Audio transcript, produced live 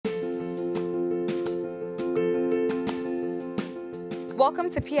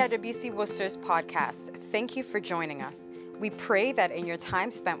Welcome to PIWC Worcester's podcast. Thank you for joining us. We pray that in your time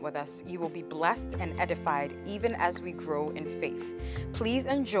spent with us, you will be blessed and edified even as we grow in faith. Please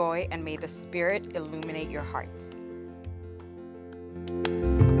enjoy and may the Spirit illuminate your hearts.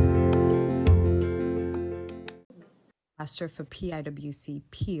 Pastor for PIWC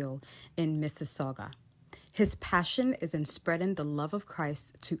Peel in Mississauga. His passion is in spreading the love of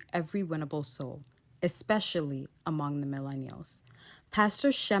Christ to every winnable soul, especially among the millennials. Pastor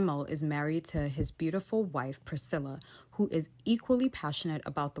Shemmel is married to his beautiful wife, Priscilla, who is equally passionate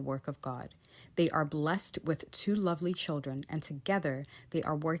about the work of God. They are blessed with 2 lovely children, and together they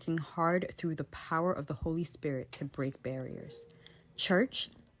are working hard through the power of the Holy Spirit to break barriers. Church,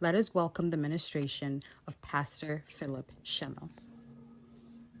 let us welcome the ministration of Pastor Philip Shemmel.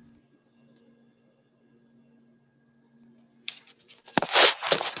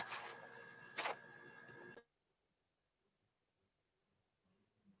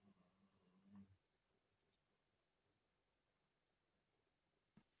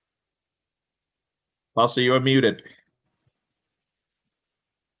 Pastor, you are muted.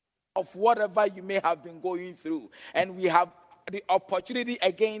 Of whatever you may have been going through, and we have the opportunity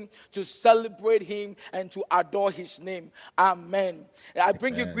again to celebrate him and to adore his name. Amen. I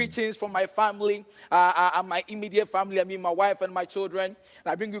bring you greetings from my family, and my immediate family. I mean, my wife and my children.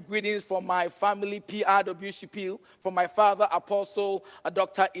 And I bring you greetings from my family, PIWC Peel, from my father, Apostle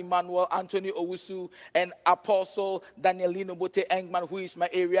Dr. Emmanuel Anthony Owusu, and Apostle Danielino Bote Engman, who is my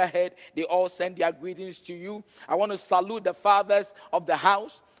area head. They all send their greetings to you. I want to salute the fathers of the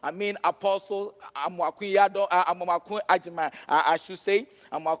house. I mean, Apostle Amakun Ajiman, I should say,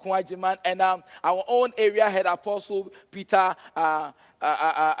 Amakun Ajiman, and our own area head, Apostle Peter,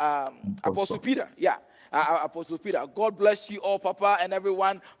 Apostle Peter, yeah. Apostle Peter. God bless you all, Papa, and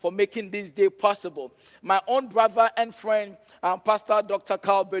everyone for making this day possible. My own brother and friend, Pastor Dr.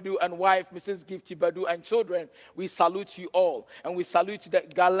 Carl Bedu, and wife, Mrs. Gifty Bedu, and children, we salute you all. And we salute the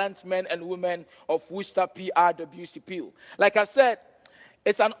gallant men and women of Worcester PIWC Peel. Like I said,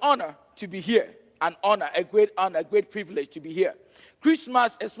 it's an honor to be here. An honor, a great privilege to be here.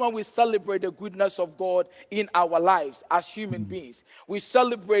 Christmas is when we celebrate the goodness of God in our lives as human beings. We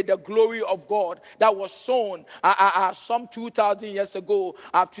celebrate the glory of God that was shown some 2,000 years ago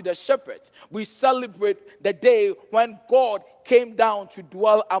to the shepherds. We celebrate the day when God came down to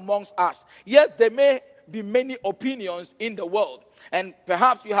dwell amongst us. Yes, there may be many opinions in the world, and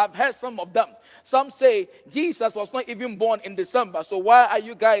perhaps you have heard some of them. Some say Jesus was not even born in December, so why are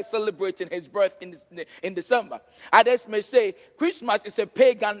you guys celebrating his birth in December? Others may say Christmas is a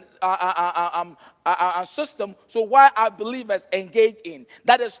pagan system, so why are believers engaged in?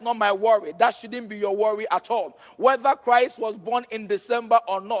 That is not my worry. That shouldn't be your worry at all. Whether Christ was born in December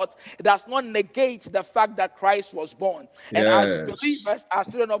or not, it does not negate the fact that Christ was born. And as believers, as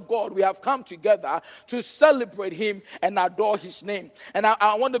children of God, we have come together to celebrate him and adore his name. And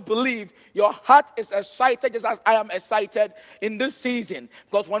I want to believe your heart is excited just as I am excited in this season.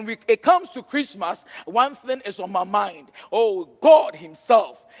 Because when it comes to Christmas, one thing is on my mind. Oh, God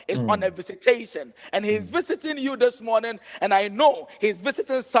himself is on a visitation, and he's visiting you this morning, and I know he's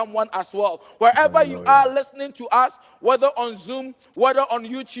visiting someone as well. Wherever you are listening to us, whether on Zoom, whether on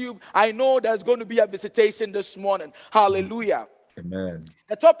YouTube, I know there's going to be a visitation this morning. Hallelujah. Amen.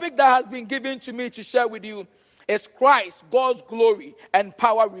 The topic that has been given to me to share with you is Christ, God's glory and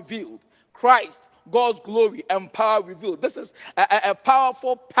power revealed. Christ, God's glory and power revealed. This is a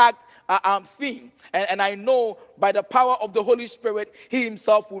powerful, packed theme. And I know by the power of the Holy Spirit, he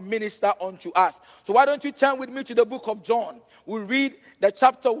himself will minister unto us. So why don't you turn with me to the book of John. We'll read the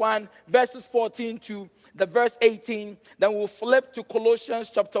chapter 1, verses 14 to the verse 18. Then we'll flip to Colossians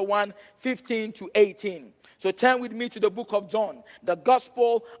chapter 1, 15 to 18. So turn with me to the book of John, the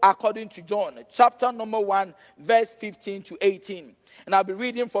gospel according to John, chapter number 1, verse 15 to 18. And I'll be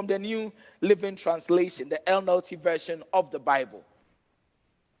reading from the New Living Translation, the NLT version of the Bible.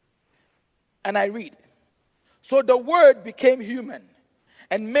 And I read, "So the Word became human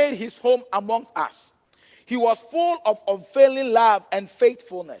and made his home amongst us. He was full of unfailing love and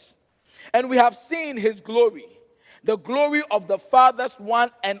faithfulness. And we have seen his glory, the glory of the Father's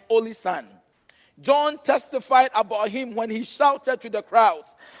one and only Son. John testified about him when he shouted to the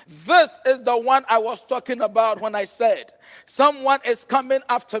crowds, 'This is the one I was talking about when I said, someone is coming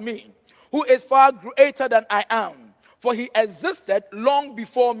after me, who is far greater than I am. For he existed long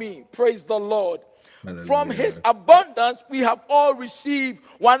before me.'" Praise the Lord. Hallelujah. "From his abundance we have all received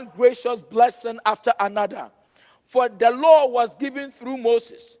one gracious blessing after another. For the law was given through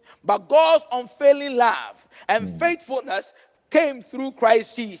Moses, but God's unfailing love and faithfulness came through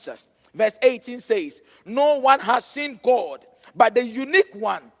Christ Jesus." Verse 18 says, "No one has seen God, but the unique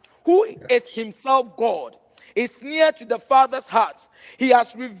one, who is himself God, is near to the Father's heart. He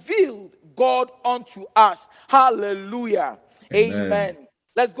has revealed God unto us. Hallelujah. Amen.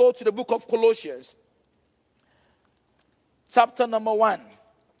 Let's go to the book of Colossians, chapter number 1,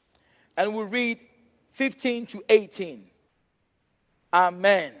 and we'll read 15 to 18.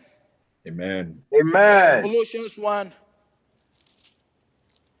 Amen. Amen. Amen. Colossians 1,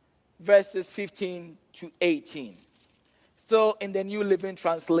 verses 15 to 18. Still in the New Living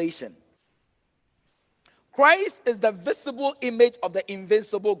Translation. Christ is the visible image of the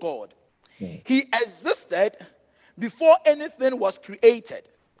invincible God. He existed before anything was created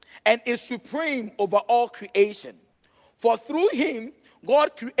and is supreme over all creation. For through him,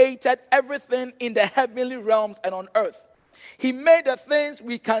 God created everything in the heavenly realms and on earth. He made the things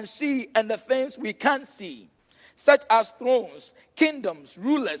we can see and the things we can't see, such as thrones, kingdoms,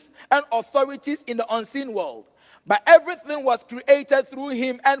 rulers, and authorities in the unseen world. But everything was created through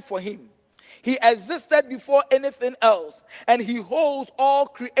him and for him. He existed before anything else, and he holds all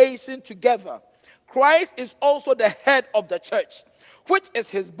creation together. Christ is also the head of the church, which is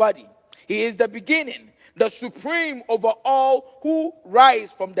his body. He is the beginning, the supreme over all who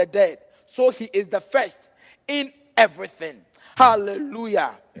rise from the dead. So he is the first in everything.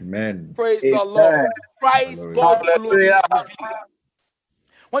 Hallelujah. Amen. Praise Amen. the Lord. Christ, Hallelujah. God's glory Hallelujah. revealed.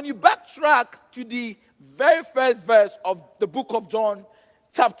 When you backtrack to the very first verse of the book of John,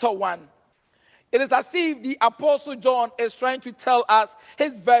 chapter 1, it is as if the Apostle John is trying to tell us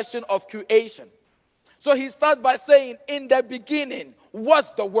his version of creation. So he starts by saying, in the beginning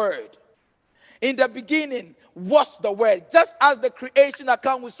was the Word. In the beginning was the Word. Just as the creation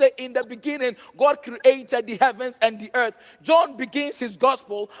account will say, in the beginning, God created the heavens and the earth. John begins his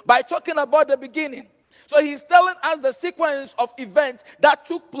gospel by talking about the beginning. So he's telling us the sequence of events that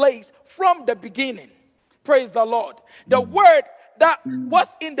took place from the beginning. Praise the Lord. The Word that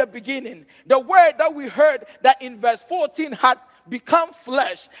was in the beginning, the Word that we heard that in verse 14 had become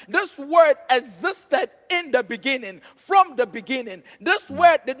flesh. This Word existed in the beginning, from the beginning. This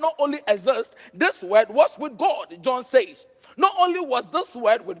Word did not only exist, this Word was with God, John says. Not only was this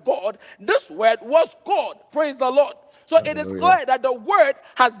Word with God, this Word was God. Praise the Lord. So it is clear that the Word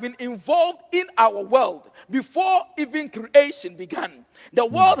has been involved in our world before even creation began. The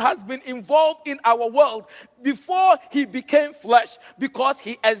world has been involved in our world before he became flesh, because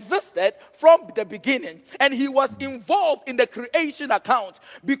he existed from the beginning, and he was involved in the creation account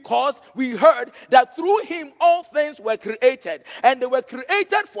because we heard that through him all things were created, and they were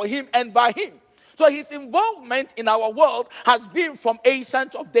created for him and by him. So his involvement in our world has been from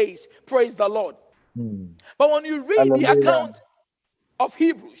ancient of days. Praise the Lord. But when you read the account of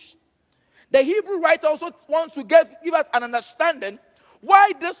Hebrews, the Hebrew writer also wants to give us an understanding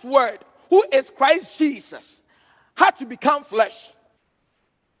why this Word, who is Christ Jesus, had to become flesh.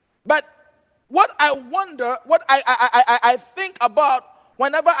 But what I wonder, what I think about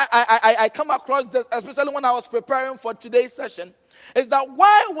whenever I come across this, especially when I was preparing for today's session, is that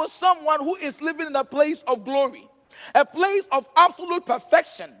why was someone who is living in a place of glory, a place of absolute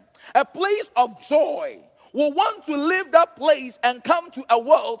perfection, a place of joy, will want to leave that place and come to a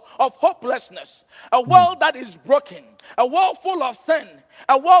world of hopelessness, a world that is broken, a world full of sin,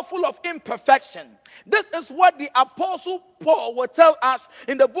 a world full of imperfection? This is what the Apostle Paul will tell us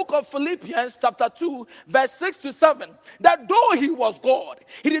in the book of Philippians chapter 2, verse 6 to 7, that though he was God,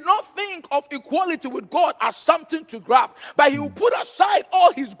 he did not think of equality with God as something to grab, but he will put aside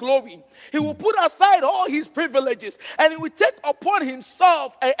all his glory, he will put aside all his privileges, and he will take upon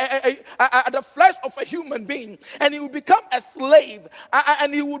himself the flesh of a human being, and he will become a slave,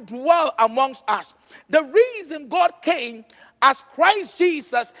 and he will dwell amongst us. The reason God came as Christ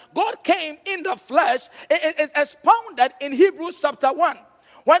Jesus, God came in the flesh, is expounded in Hebrews chapter 1.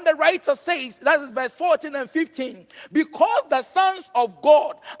 When the writer says, that is verse 14 and 15, because the sons of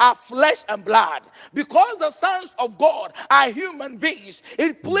God are flesh and blood, because the sons of God are human beings,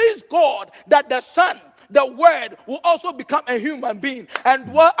 it pleased God that the Son, the Word, will also become a human being and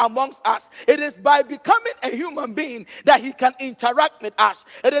dwell amongst us. It is by becoming a human being that he can interact with us.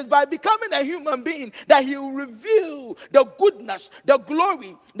 It is by becoming a human being that he will reveal the goodness, the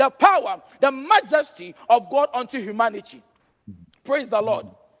glory, the power, the majesty of God unto humanity. Praise the Lord.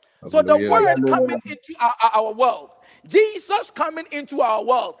 So the Word coming into our world, Jesus coming into our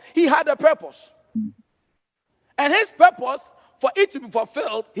world, he had a purpose. And his purpose, for it to be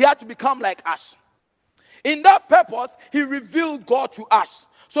fulfilled, he had to become like us. In that purpose, he revealed God to us.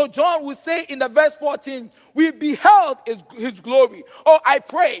 So John will say in the verse 14, we beheld his glory. Oh, I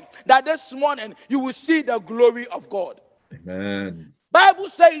pray that this morning you will see the glory of God. Amen. Bible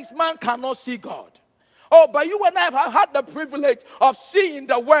says man cannot see God. Oh, but you and I have had the privilege of seeing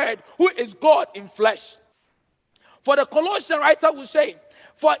the Word, who is God in flesh. For the Colossian writer will say,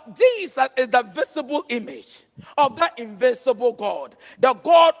 for Jesus is the visible image of the invisible God, the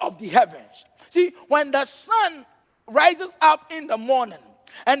God of the heavens. See, when the sun rises up in the morning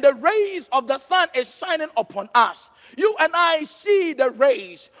and the rays of the sun is shining upon us, you and I see the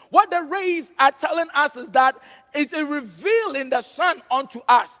rays. What the rays are telling us is that it's revealing the sun unto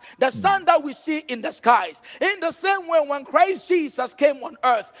us, the sun that we see in the skies. In the same way, when Christ Jesus came on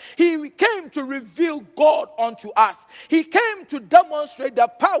earth, he came to reveal God unto us. He came to demonstrate the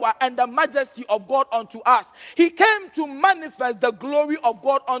power and the majesty of God unto us. He came to manifest the glory of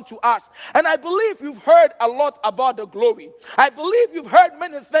God unto us. And I believe you've heard a lot about the glory. I believe you've heard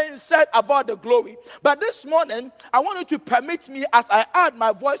many things said about the glory. But this morning, I want you to permit me as I add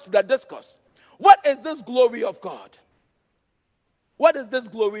my voice to the discourse. What is this glory of God? What is this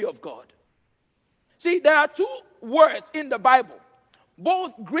glory of God? See, there are two words in the Bible,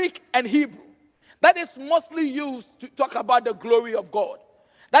 both Greek and Hebrew, that is mostly used to talk about the glory of God.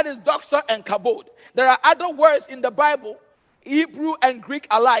 That is doxa and kabod. There are other words in the Bible, Hebrew and Greek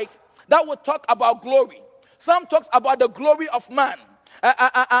alike, that will talk about glory. Some talks about the glory of man.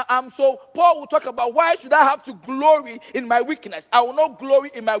 So Paul will talk about, why should I have to glory in my weakness? I will not glory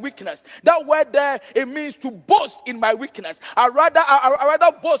in my weakness. That word there, it means to boast in my weakness. I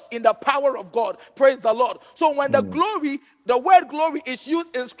rather boast in the power of God. Praise the Lord. So when the word glory is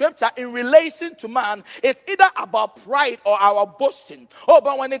used in scripture in relation to man, it's either about pride or our boasting. Oh,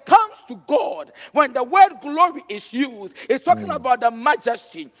 but when it comes to God, when the word glory is used, it's talking about the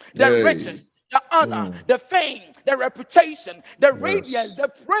majesty, the riches, the honor, the fame, the reputation, the radiance,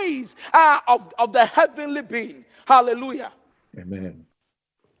 the praise of the heavenly being. Hallelujah. Amen.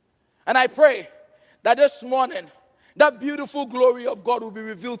 And I pray that this morning, that beautiful glory of God will be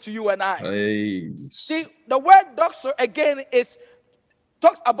revealed to you and I. See, the word doxa again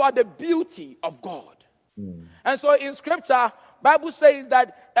talks about the beauty of God. And so in scripture, Bible says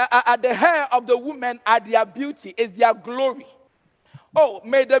that the hair of the woman are their beauty, is their glory. Oh,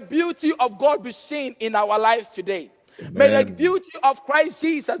 may the beauty of God be seen in our lives today. Amen. May the beauty of Christ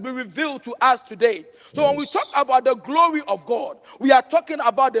Jesus be revealed to us today. So when we talk about the glory of God, we are talking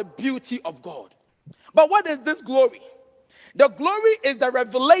about the beauty of God. But what is this glory? The glory is the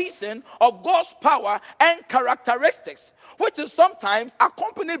revelation of God's power and characteristics, which is sometimes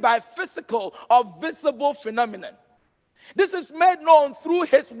accompanied by physical or visible phenomenon. This is made known through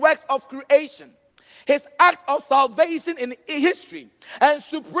his works of creation, his act of salvation in history, and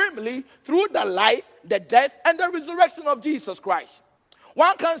supremely through the life, the death, and the resurrection of Jesus Christ.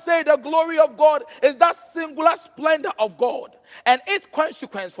 One can say the glory of God is that singular splendor of God and its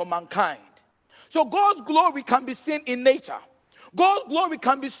consequence for mankind. So God's glory can be seen in nature. God's glory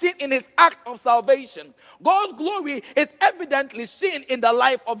can be seen in his act of salvation. God's glory is evidently seen in the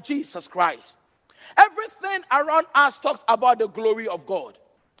life of Jesus Christ. Everything around us talks about the glory of God.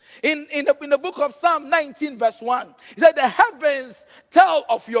 In the book of Psalm 19 verse 1, it said the heavens tell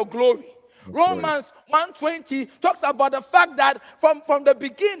of your glory. Romans 1:20 talks about the fact that from the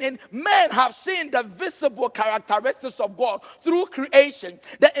beginning, men have seen the visible characteristics of God through creation.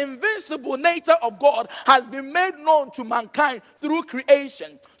 The invincible nature of God has been made known to mankind through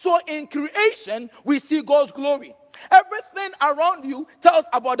creation. So in creation, we see God's glory. Everything around you tells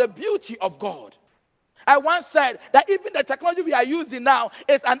about the beauty of God. I once said that even the technology we are using now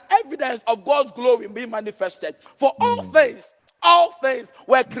is an evidence of God's glory being manifested. For all things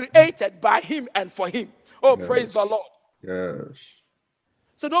were created by him and for him. Oh, praise the Lord. Yes.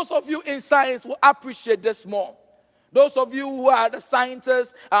 So those of you in science will appreciate this more. Those of you who are the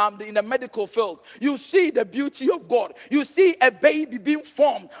scientists in the medical field, you see the beauty of God. You see a baby being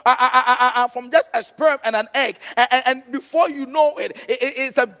formed from just a sperm and an egg. And before you know it,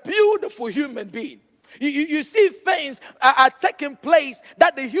 it's a beautiful human being. You see things are taking place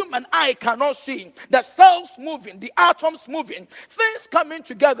that the human eye cannot see. The cells moving, the atoms moving, things coming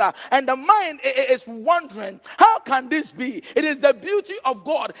together, and the mind is wondering, how can this be? It is the beauty of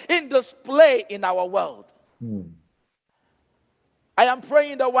God in display in our world. I am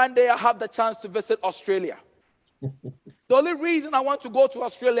praying that one day I have the chance to visit Australia. The only reason I want to go to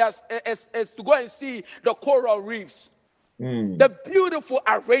Australia is to go and see the coral reefs, the beautiful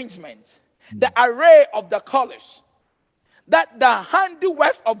arrangement, the array of the colors that the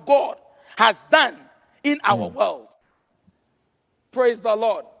handiworks of God has done in our world. Praise the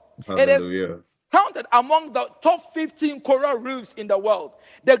Lord. Hallelujah. It is counted among the top 15 coral reefs in the world,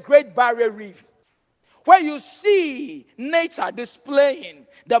 the Great Barrier Reef, where you see nature displaying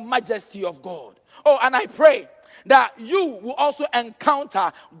the majesty of God. Oh, and I pray that you will also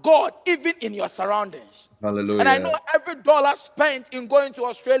encounter God even in your surroundings. Hallelujah. And I know every dollar spent in going to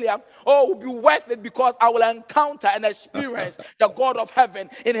Australia, will be worth it because I will encounter and experience the God of heaven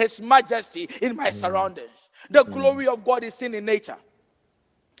in his majesty in my surroundings. The glory of God is seen in nature.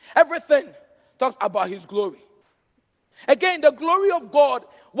 Everything talks about his glory. Again, the glory of God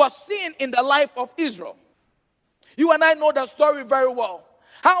was seen in the life of Israel. You and I know the story very well.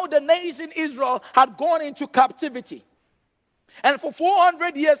 How the nation Israel had gone into captivity. And for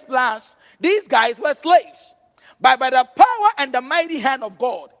 400 years plus, these guys were slaves. But by the power and the mighty hand of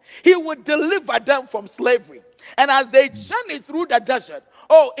God, he would deliver them from slavery. And as they journeyed through the desert,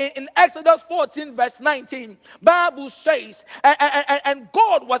 in Exodus 14 verse 19, Bible says, and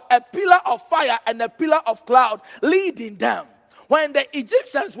God was a pillar of fire and a pillar of cloud leading them. When the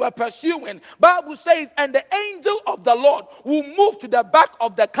Egyptians were pursuing, Bible says, and the angel of the Lord will move to the back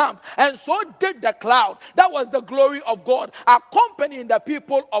of the camp, and so did the cloud. That was the glory of God accompanying the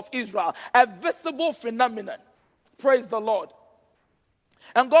people of Israel, a visible phenomenon. Praise the Lord.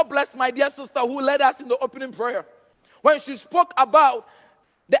 And God bless my dear sister who led us in the opening prayer when she spoke about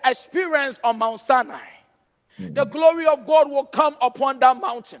the experience on Mount Sinai. The glory of God will come upon that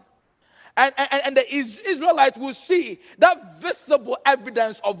mountain. And the Israelites will see that visible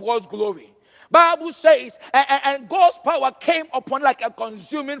evidence of God's glory. Bible says, and God's power came upon like a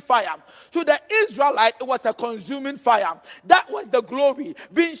consuming fire. To the Israelite, it was a consuming fire. That was the glory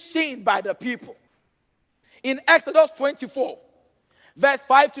being seen by the people. In Exodus 24, verse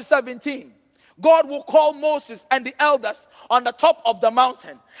 5 to 17, God will call Moses and the elders on the top of the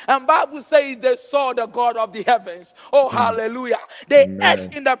mountain. And Bible says they saw the God of the heavens. Oh, hallelujah. They ate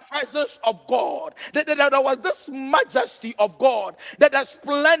in the presence of God. There was this majesty of God, that the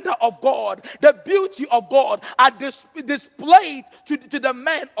splendor of God, the beauty of God are displayed to the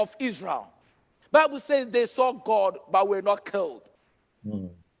men of Israel. Bible says they saw God but were not killed.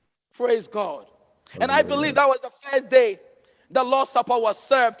 Praise God. And I believe that was the first day the Lord's Supper was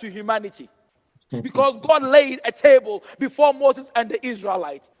served to humanity. Because God laid a table before Moses and the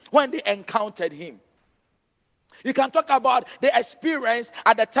Israelites when they encountered him. You can talk about the experience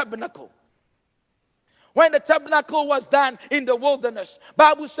at the tabernacle. When the tabernacle was done in the wilderness,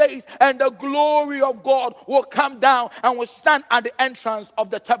 Bible says, and the glory of God will come down and will stand at the entrance of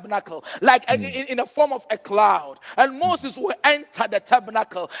the tabernacle, like in the form of a cloud. And Moses will enter the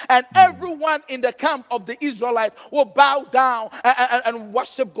tabernacle, and everyone in the camp of the Israelites will bow down and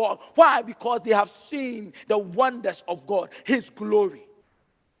worship God. Why? Because they have seen the wonders of God, his glory.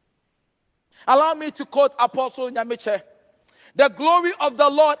 Allow me to quote Apostle Nyamiche. The glory of the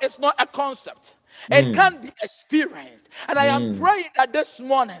Lord is not a concept. It can be experienced. And I am praying that this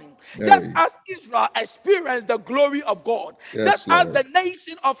morning, just as Israel experienced the glory of God, just as the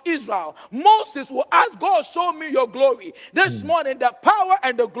nation of Israel, Moses will ask God, show me your glory. This morning, the power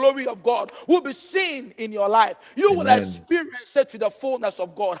and the glory of God will be seen in your life. You will experience it to the fullness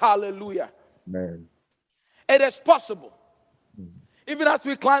of God. Hallelujah. Amen. It is possible. Even as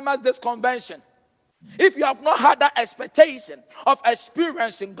we climax this convention, if you have not had that expectation of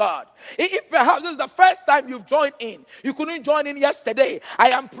experiencing God, if perhaps this is the first time you've joined in, you couldn't join in yesterday, I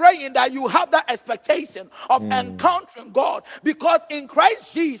am praying that you have that expectation of encountering God, because in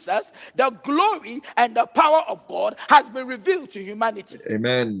Christ Jesus, the glory and the power of God has been revealed to humanity.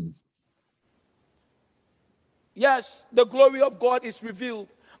 Amen. Yes, the glory of God is revealed,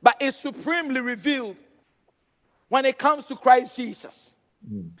 but it's supremely revealed when it comes to Christ Jesus,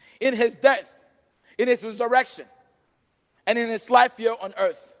 in his death, in his resurrection, and in his life here on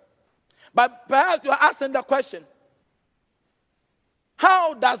earth. But perhaps you're asking the question,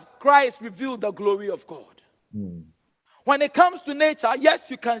 how does Christ reveal the glory of God? When it comes to nature,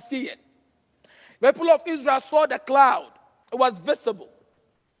 yes, you can see it. The people of Israel saw the cloud. It was visible.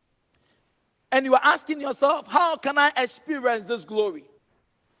 And you are asking yourself, how can I experience this glory?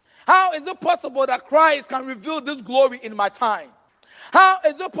 How is it possible that Christ can reveal this glory in my time? How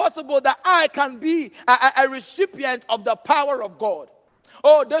is it possible that I can be a recipient of the power of God?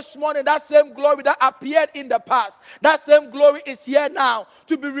 Oh, this morning, that same glory that appeared in the past, that same glory is here now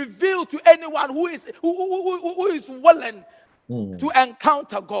to be revealed to anyone who is willing to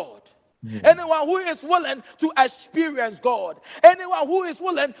encounter God. Anyone who is willing to experience God. Anyone who is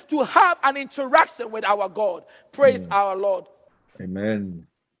willing to have an interaction with our God. Praise our Lord. Amen.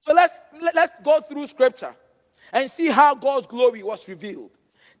 So let's go through scripture and see how God's glory was revealed.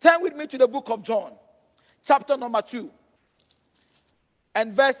 Turn with me to the book of John, chapter number 2,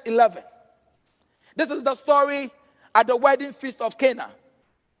 and verse 11. This is the story at the wedding feast of Cana,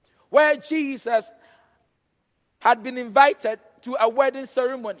 where Jesus had been invited to a wedding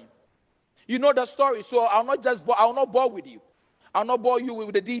ceremony. You know the story, so I'll not bore with you. I'll not bore you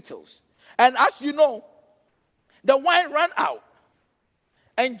with the details. And as you know, the wine ran out.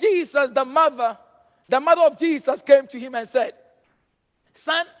 And Jesus, the mother of Jesus came to him and said,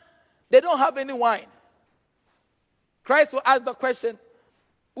 "Son, they don't have any wine." Christ will ask the question,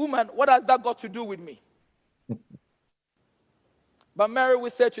 "Woman, what has that got to do with me?" But Mary will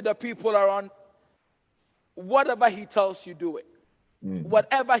say to the people around, "Whatever he tells you, do it."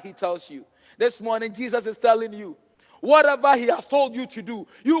 Whatever he tells you. This morning, Jesus is telling you, whatever he has told you to do,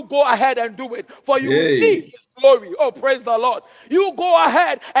 you go ahead and do it, for you will see his glory. Oh, praise the Lord. You go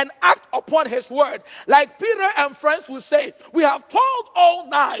ahead and act upon his word. Like Peter and friends will say, we have told all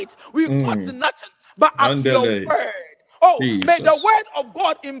night, we got nothing but at your word. Oh, may the word of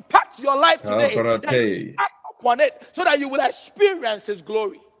God impact your life today. That you act upon it so that you will experience his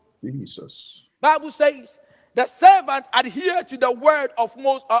glory. Jesus. Bible says, the servant adhered to the word of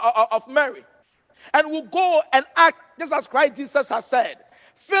Mary, and will go and act just as Christ Jesus has said,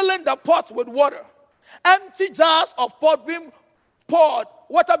 filling the pots with water, empty jars of water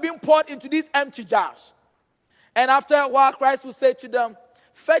being poured into these empty jars. And after a while, Christ will say to them,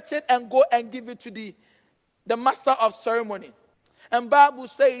 "Fetch it and go and give it to the master of ceremony." And Bible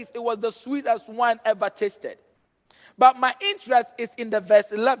says it was the sweetest wine ever tasted. But my interest is in the verse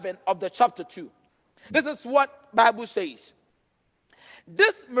 11 of the chapter 2. This is what Bible says.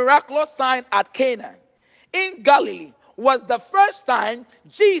 This miraculous sign at Cana in Galilee was the first time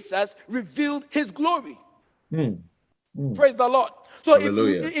Jesus revealed his glory. Praise the Lord. So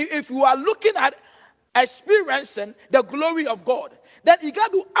if you are looking at experiencing the glory of God, then you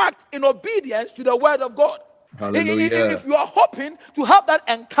got to act in obedience to the word of God. Hallelujah. If you are hoping to have that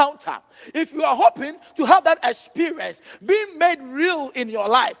encounter, if you are hoping to have that experience being made real in your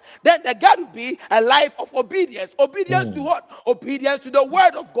life, then there got to be a life of obedience. Obedience to what? Obedience to the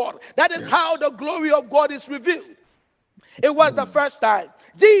word of God. That is how the glory of God is revealed. It was the first time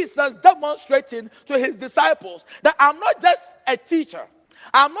Jesus demonstrating to his disciples that I'm not just a teacher.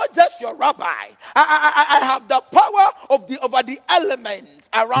 I'm not just your rabbi. I have the power over the elements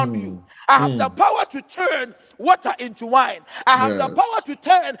around you. I have the power to turn water into wine. I have the power to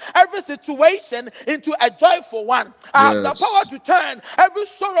turn every situation into a joyful one. I have the power to turn every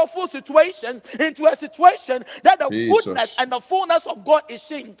sorrowful situation into a situation that the goodness and the fullness of God is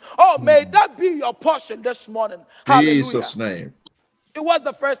seen. Oh, may that be your portion this morning. Hallelujah. Jesus' name. It was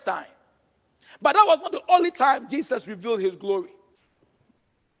the first time. But that was not the only time Jesus revealed his glory.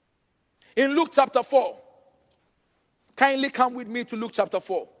 In Luke chapter 4, kindly come with me to Luke chapter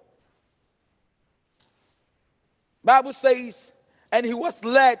 4. Bible says, and he was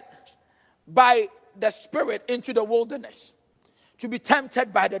led by the Spirit into the wilderness to be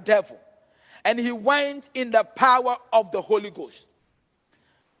tempted by the devil. And he went in the power of the Holy Ghost.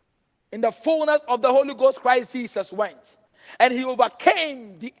 In the fullness of the Holy Ghost, Christ Jesus went. And he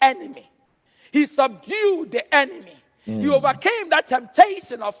overcame the enemy. He subdued the enemy. He overcame that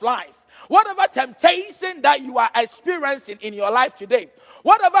temptation of life. Whatever temptation that you are experiencing in your life today,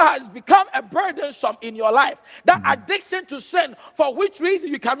 whatever has become a burdensome in your life, that addiction to sin, for which reason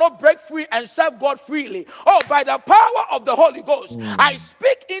you cannot break free and serve God freely. Oh, by the power of the Holy Ghost, I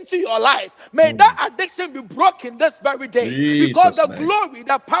speak into your life. May that addiction be broken this very day. Because the glory,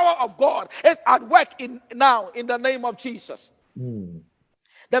 the power of God is at work now in the name of Jesus.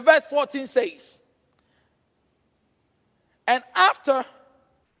 The verse 14 says, and after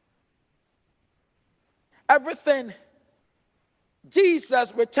everything,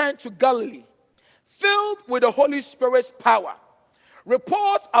 Jesus returned to Galilee, filled with the Holy Spirit's power.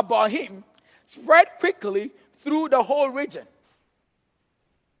 Reports about him spread quickly through the whole region.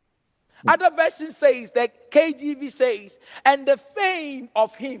 Other version says, that KJV says, and the fame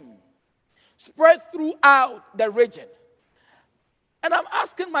of him spread throughout the region. And I'm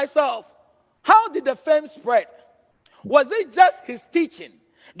asking myself, how did the fame spread? Was it just his teaching,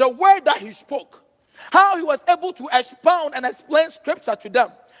 the word that he spoke? How he was able to expound and explain scripture to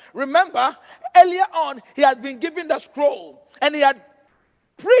them? Remember, earlier on, he had been given the scroll and he had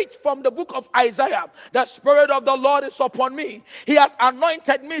preached from the book of Isaiah. The Spirit of the Lord is upon me. He has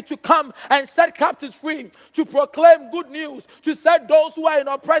anointed me to come and set captives free, to proclaim good news, to set those who are in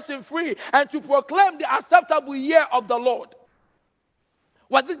oppression free, and to proclaim the acceptable year of the Lord.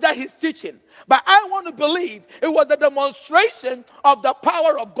 Was it that he's teaching? But I want to believe it was a demonstration of the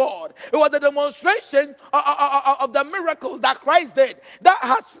power of God. It was a demonstration of the miracles that Christ did that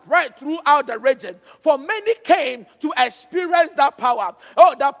has spread throughout the region. For many came to experience that power.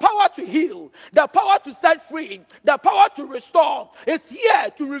 Oh, the power to heal, the power to set free, the power to restore is here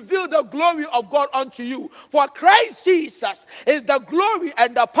to reveal the glory of God unto you. For Christ Jesus is the glory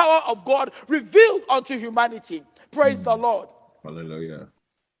and the power of God revealed unto humanity. Praise the Lord. Hallelujah.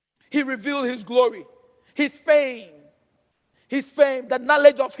 He revealed his glory, his fame, the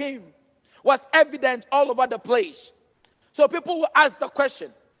knowledge of him was evident all over the place. So people will ask the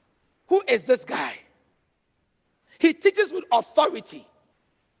question, who is this guy? He teaches with authority.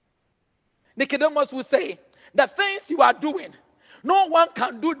 Nicodemus will say, the things you are doing, no one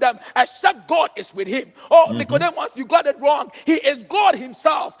can do them except God is with him. Oh, Nicodemus, you got it wrong. He is God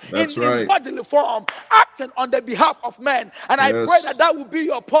himself in bodily form, acting on the behalf of men. And I pray that will be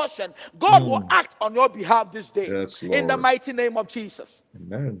your portion. God will act on your behalf this day. Yes, in the mighty name of Jesus.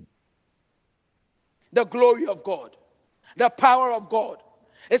 Amen. The glory of God, the power of God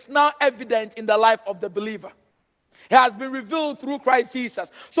is now evident in the life of the believer. It has been revealed through Christ Jesus.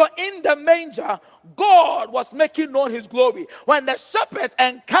 So in the manger, God was making known his glory. When the shepherds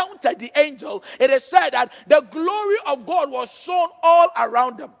encountered the angel, it is said that the glory of God was shown all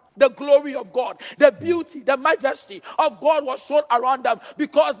around them. The glory of God, the beauty, the majesty of God was shown around them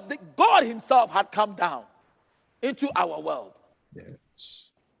because God himself had come down into our world. Yes.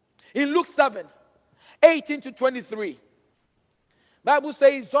 In Luke 7:18 to 23, Bible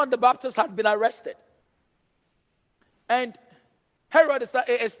says John the Baptist had been arrested. And Herod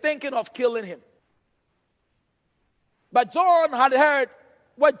is thinking of killing him. But John had heard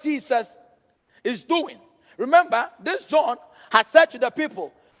what Jesus is doing. Remember, this John had said to the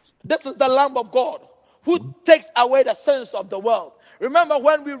people, this is the Lamb of God who takes away the sins of the world. Remember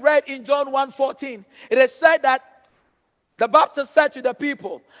when we read in John 1:14, it is said that the Baptist said to the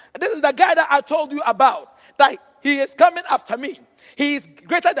people, this is the guy that I told you about, that he is coming after me. He is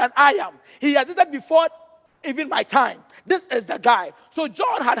greater than I am. He has existed before even my time. This is the guy. So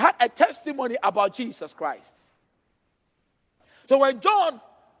John had a testimony about Jesus Christ. So when John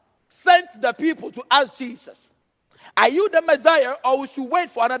sent the people to ask Jesus, are you the Messiah or we should wait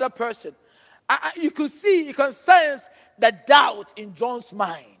for another person? You can sense the doubt in John's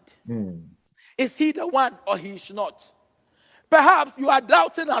mind. Is he the one or he is not? Perhaps you are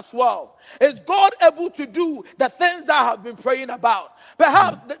doubting as well. Is God able to do the things that I have been praying about?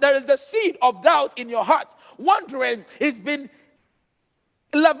 Perhaps there is the seed of doubt in your heart, wondering, it's been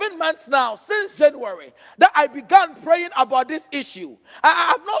 11 months now since January that I began praying about this issue.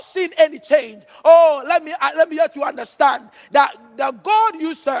 I have not seen any change. Oh, let me let you understand that the God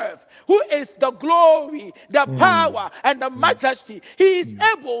you serve, who is the glory, the power, and the majesty, he is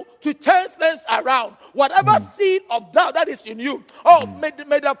able to turn things around. Whatever seed of doubt that is in you,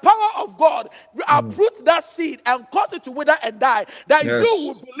 may the power of God uproot that seed and cause it to wither and die, that you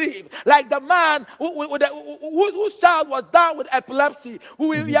will believe. Like the man whose child was down with epilepsy,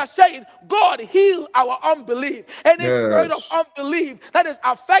 we are saying, God, heal our unbelief. Any spirit of unbelief that is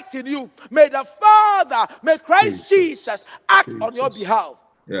affecting you, may the Father, may Christ Jesus act on your behalf.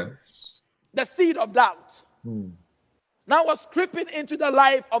 Yes. The seed of doubt now was creeping into the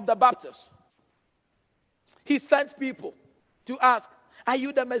life of the Baptist. He sent people to ask, are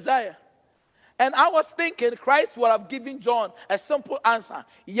you the Messiah? And I was thinking Christ would have given John a simple answer,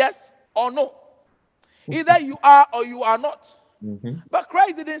 yes or no. Either you are or you are not. But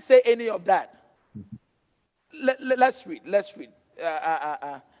Christ didn't say any of that. Let's read. Let's read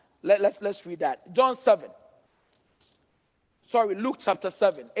that. John 7. Sorry, Luke chapter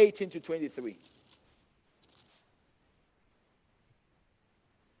 7, 18 to 23.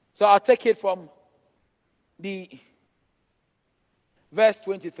 So I'll take it from the verse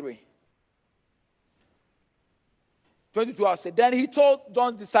 23. 22, I'll say, then he told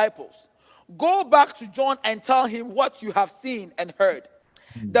John's disciples, go back to John and tell him what you have seen and heard.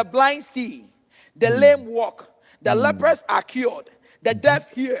 The blind see, the lame walk, the lepers are cured, the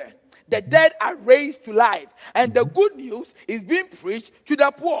deaf hear, the dead are raised to life, and the good news is being preached to the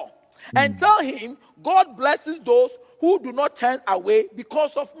poor. And tell him, God blesses those who do not turn away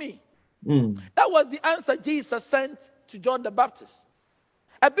because of me. That was the answer Jesus sent to John the Baptist.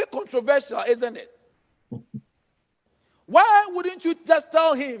 A bit controversial, isn't it? Why wouldn't you just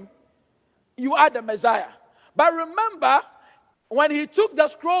tell him you are the Messiah? But remember, when he took the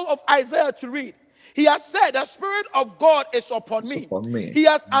scroll of Isaiah to read, he has said, the Spirit of God is upon me. He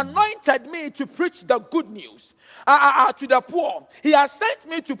has anointed me to preach the good news to the poor. He has sent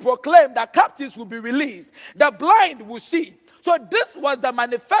me to proclaim that captives will be released, the blind will see. So this was the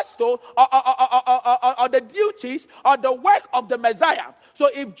manifesto or the duties or the work of the Messiah. So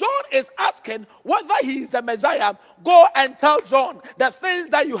if John is asking whether he is the Messiah, go and tell John the things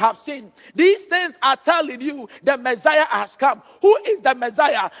that you have seen. These things are telling you the Messiah has come. Who is the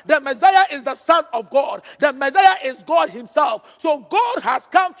Messiah? The Messiah is the Son of God. The Messiah is God himself. So God has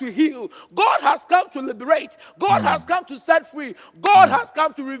come to heal. God has come to liberate. God has come to set free. God has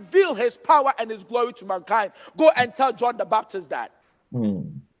come to reveal his power and his glory to mankind. Go and tell John the Baptist that.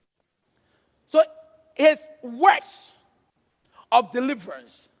 So his works of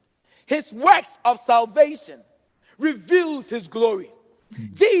deliverance, his works of salvation reveals his glory.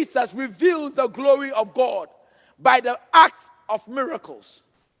 Jesus reveals the glory of God by the act of miracles.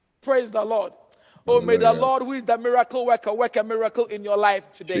 Praise the Lord. Oh, may the Lord, who is the miracle worker, work a miracle in your life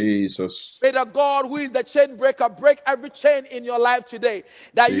today. Jesus. May the God, who is the chain breaker, break every chain in your life today,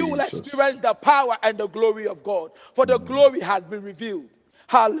 that you will experience the power and the glory of God. For the glory has been revealed.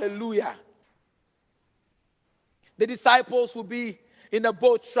 Hallelujah. The disciples will be in a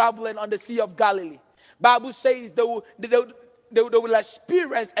boat traveling on the Sea of Galilee. Bible says they will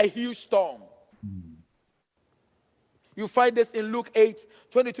experience a huge storm. You find this in Luke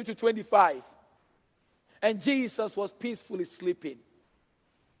 8:22 to 25. And Jesus was peacefully sleeping.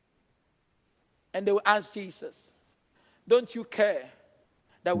 And they will ask Jesus, don't you care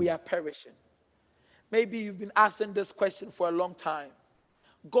that we are perishing? Maybe you've been asking this question for a long time.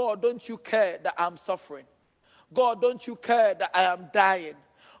 God, don't you care that I'm suffering? God, don't you care that I am dying?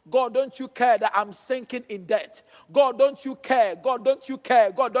 God, don't you care that I'm sinking in debt? God, don't you care? God, don't you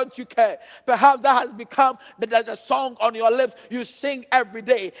care? God, don't you care? Perhaps that has become the song on your lips you sing every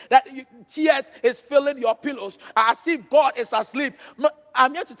day. That tears is filling your pillows as if God is asleep.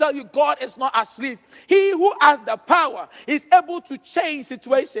 I'm here to tell you, God is not asleep. He who has the power is able to change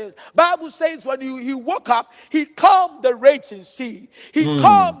situations. Bible says when he woke up, he calmed the raging sea. He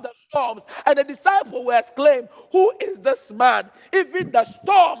calmed the storms. And the disciples were exclaimed, who is this man? Even the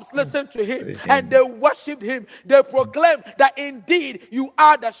storms listened to him and they worshipped him. They proclaimed that indeed you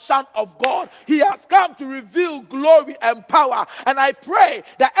are the Son of God. He has come to reveal glory and power. And I pray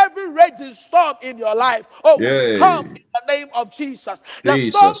that every raging storm in your life will come in the name of Jesus. The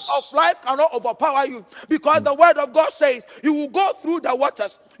storms of life cannot overpower you, because the word of God says you will go through the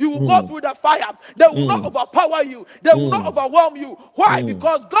waters, you will go through the fire. They will not overpower you. They will not overwhelm you. Why?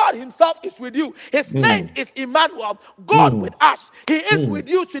 Because God himself is with you. His name is Emmanuel, God with us. He is with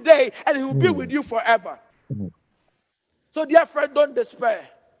you today and he will be with you forever. So dear friend, don't despair.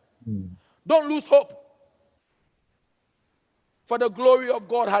 Don't lose hope. For the glory of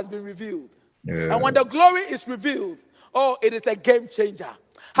God has been revealed. And when the glory is revealed, oh, it is a game changer.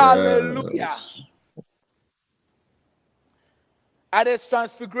 Hallelujah. At his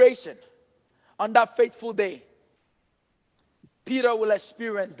transfiguration, on that fateful day, Peter will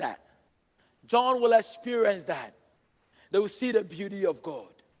experience that. John will experience that. They will see the beauty of God.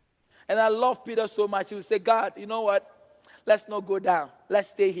 And I love Peter so much. He will say, God, you know what? Let's not go down. Let's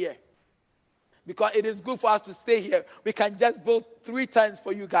stay here. Because it is good for us to stay here. We can just build 3 tents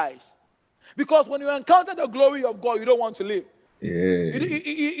for you guys. Because when you encounter the glory of God, you don't want to leave.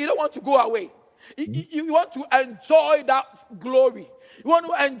 You don't want to go away. You want to enjoy that glory. You want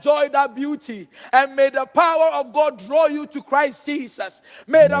to enjoy that beauty. And may the power of God draw you to Christ Jesus.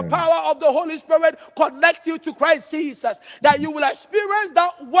 May the power of the Holy Spirit connect you to Christ Jesus. That you will experience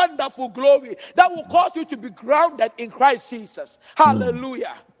that wonderful glory that will cause you to be grounded in Christ Jesus.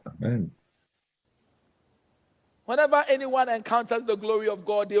 Hallelujah. Amen. Whenever anyone encounters the glory of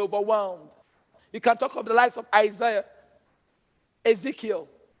God, they're overwhelmed. You can talk of the lives of Isaiah, Ezekiel,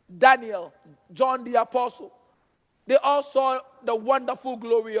 Daniel, John the Apostle. They all saw the wonderful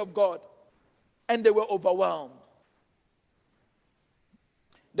glory of God and they were overwhelmed.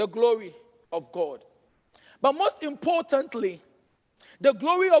 The glory of God. But most importantly, the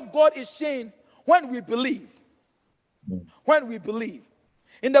glory of God is seen when we believe. When we believe.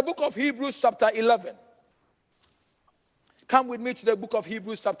 In the book of Hebrews chapter 11. Come with me to the book of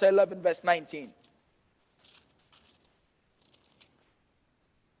Hebrews chapter 11 verse 19.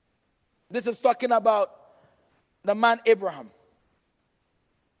 This is talking about the man Abraham.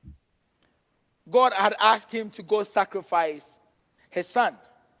 God had asked him to go sacrifice his son,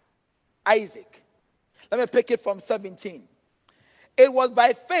 Isaac. Let me pick it from 17. It was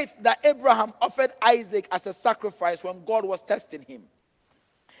by faith that Abraham offered Isaac as a sacrifice when God was testing him.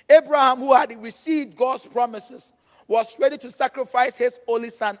 Abraham, who had received God's promises, was ready to sacrifice his only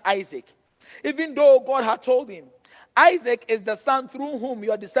son Isaac, even though God had told him, Isaac is the son through whom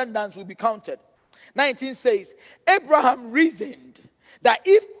your descendants will be counted. 19 says, Abraham reasoned that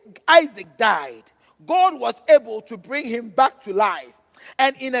if Isaac died, God was able to bring him back to life.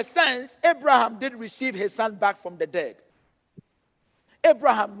 And in a sense, Abraham did receive his son back from the dead.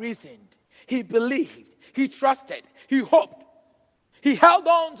 Abraham reasoned, he believed, he trusted, he hoped. He held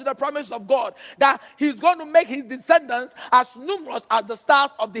on to the promise of God that he's going to make his descendants as numerous as the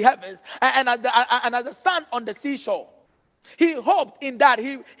stars of the heavens and as the sand on the seashore. He hoped in that.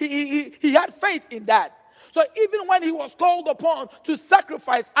 He had faith in that. So even when he was called upon to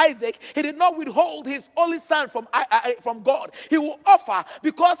sacrifice Isaac, he did not withhold his only son from God. He will offer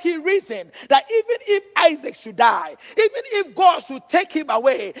because he reasoned that even if Isaac should die, even if God should take him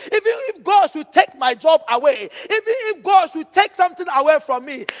away, even if God should take my job away, even if God should take something away from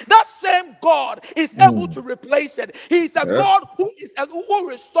me, that same God is able to replace it. He is a God who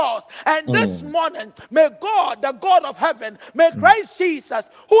restores. And this morning, may God, the God of heaven, may Christ Jesus,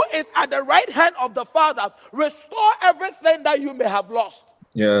 who is at the right hand of the Father, restore everything that you may have lost.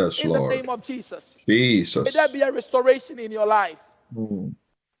 Yes, in Lord. the name of Jesus. Jesus. May there be a restoration in your life.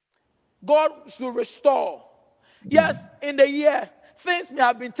 God should restore. Yes, in the year, things may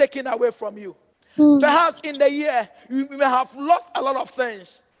have been taken away from you. Perhaps in the year, you may have lost a lot of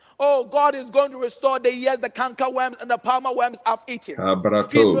things. Oh, God is going to restore the years the cankerworms and the palmer worms have eaten.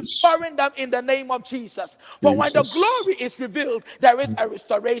 He's restoring them in the name of Jesus. For when the glory is revealed, there is a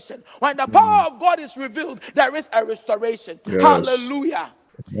restoration. When the power of God is revealed, there is a restoration. Yes. Hallelujah.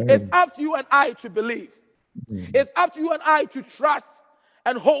 It's up to you and I to believe. It's up to you and I to trust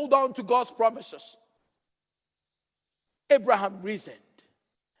and hold on to God's promises. Abraham reasoned.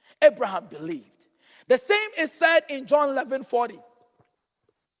 Abraham believed. The same is said in John 11:40.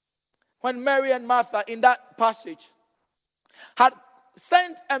 When Mary and Martha in that passage had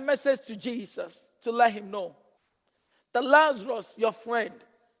sent a message to Jesus to let him know that Lazarus, your friend,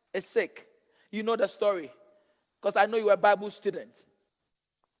 is sick. You know the story because I know you're a Bible student.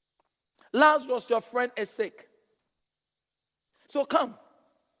 Lazarus, your friend, is sick. So come.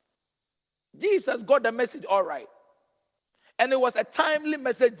 Jesus got the message all right. And it was a timely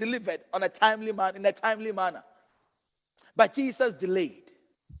message delivered in a timely manner. But Jesus delayed.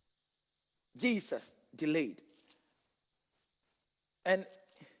 Jesus delayed. And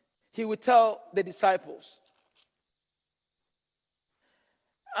he would tell the disciples,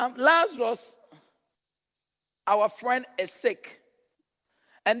 Lazarus, our friend, is sick.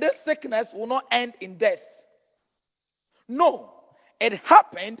 And this sickness will not end in death. No, it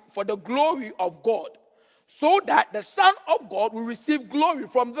happened for the glory of God, so that the Son of God will receive glory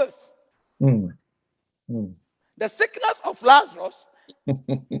from this. The sickness of Lazarus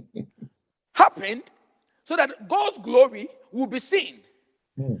happened so that God's glory will be seen.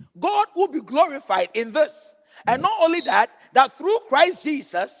 God will be glorified in this. And not only that through Christ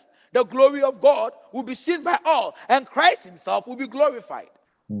Jesus, the glory of God will be seen by all, and Christ himself will be glorified.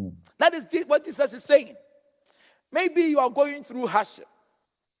 That is what Jesus is saying. Maybe you are going through hardship.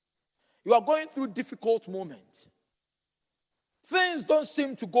 You are going through difficult moments. Things don't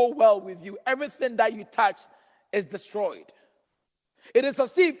seem to go well with you. Everything that you touch is destroyed. It is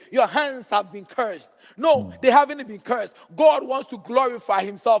as if your hands have been cursed. No, they haven't been cursed. God wants to glorify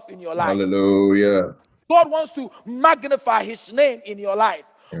himself in your life. Hallelujah. God wants to magnify his name in your life.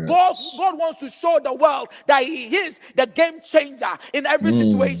 Yes. God wants to show the world that he is the game changer in every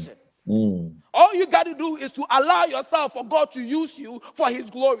situation. All you got to do is to allow yourself for God to use you for his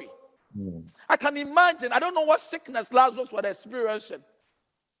glory. I can imagine, I don't know what sickness Lazarus was experiencing.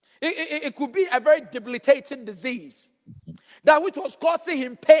 It could be a very debilitating disease that which was causing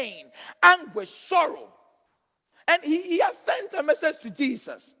him pain, anguish, sorrow. And he has sent a message to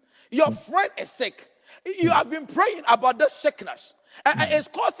Jesus. Your friend is sick. You have been praying about this sickness. And it's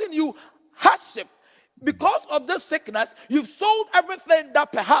causing you hardship. Because of this sickness, you've sold everything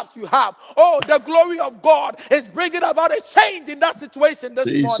that perhaps you have. Oh, the glory of God is bringing about a change in that situation this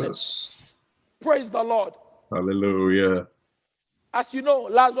morning. Praise the Lord. Hallelujah. As you know,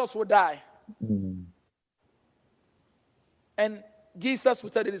 Lazarus will die. And Jesus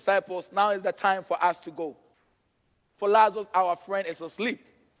will tell the disciples, now is the time for us to go. For Lazarus, our friend, is asleep.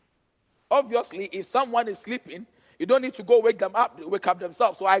 Obviously, if someone is sleeping, you don't need to go wake them up, wake up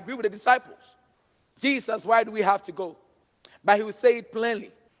themselves. So I agree with the disciples. Jesus, why do we have to go? But he will say it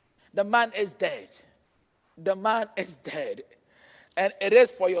plainly. The man is dead. The man is dead. And it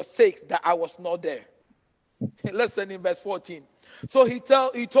is for your sakes that I was not there. Listen in verse 14. So he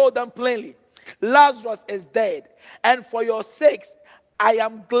told them plainly, Lazarus is dead. And for your sakes, I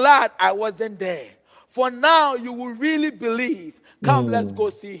am glad I wasn't there. For now you will really believe. Come, let's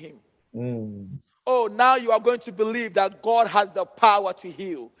go see him. Oh, now you are going to believe that God has the power to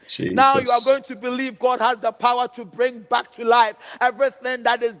heal. Jesus. Now you are going to believe God has the power to bring back to life everything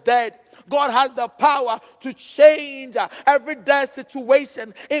that is dead. God has the power to change every dead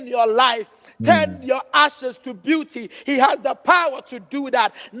situation in your life. Turn your ashes to beauty. He has the power to do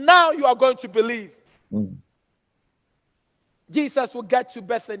that. Now you are going to believe. Jesus will get to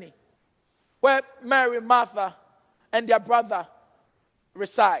Bethany, where Mary, Martha, and their brother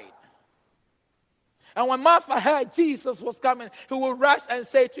reside. And when Martha heard Jesus was coming, he will rush and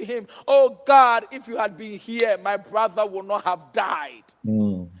say to him, "Oh God, if you had been here, my brother would not have died."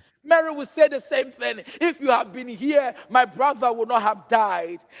 Mary will say the same thing. "If you have been here, my brother would not have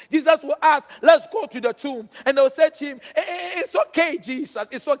died." Jesus will ask, "Let's go to the tomb." And they'll say to him, "It's okay, Jesus.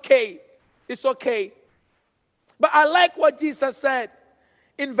 It's okay. It's okay." But I like what Jesus said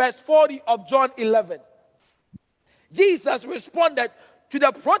in verse 40 of John 11. Jesus responded to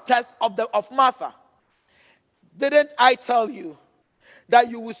the protest of Martha. "Didn't I tell you that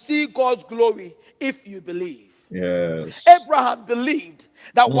you will see God's glory if you believe?" Yes. Abraham believed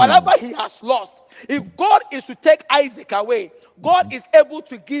that whatever he has lost, if God is to take Isaac away, God is able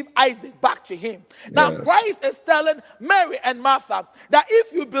to give Isaac back to him. Now, Yes. Christ is telling Mary and Martha that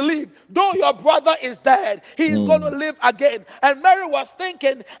if you believe, though your brother is dead, he is going to live again. And Mary was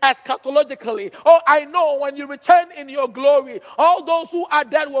thinking eschatologically, "Oh, I know when you return in your glory, all those who are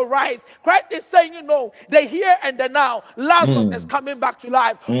dead will rise." Christ is saying, the here and the now, Lazarus is coming back to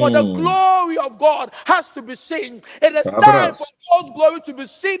life. For the glory of God has to be seen. It is time for God's glory to be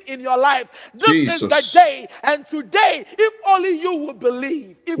seen in your life. This is the day. And today, if only you will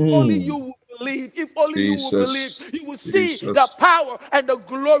believe, if only you will believe, if only you will believe, you will see the power and the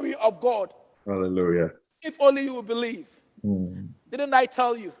glory of God. Hallelujah. If only you will believe. Didn't I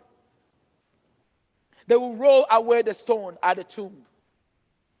tell you? They will roll away the stone at the tomb.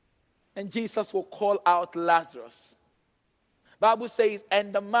 And Jesus will call out Lazarus. Bible says,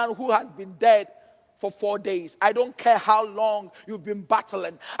 and the man who has been dead for 4 days. I don't care how long you've been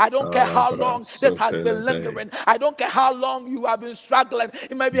battling. I don't care how long this has been lingering. I don't care how long you have been struggling.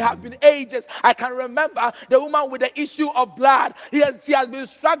 It maybe have been ages. I can remember the woman with the issue of blood. She has been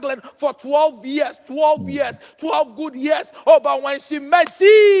struggling for 12 years, 12 good years. Oh, but when she met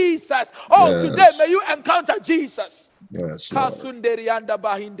Jesus, today may you encounter Jesus. Yes, Lord.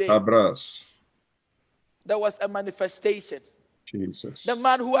 There was a manifestation. Jesus. The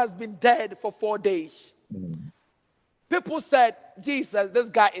man who has been dead for 4 days. People said, "Jesus, this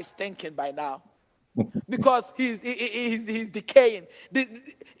guy is stinking by now." Because he's decaying. The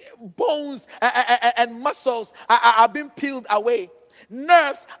bones and muscles are being peeled away.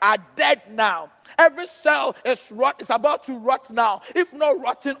 Nerves are dead now. Every cell is about to rot now, if not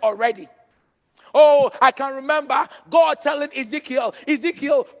rotten already. Oh, I can remember God telling Ezekiel,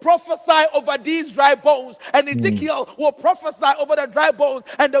 prophesy over these dry bones. And Ezekiel will prophesy over the dry bones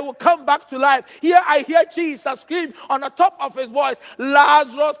and they will come back to life. Here I hear Jesus scream on the top of his voice,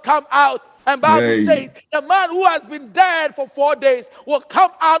 "Lazarus, come out." And Bible says the man who has been dead for 4 days will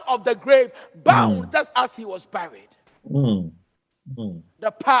come out of the grave, bound just as he was buried.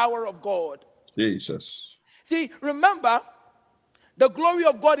 The power of God. Jesus. See, remember, the glory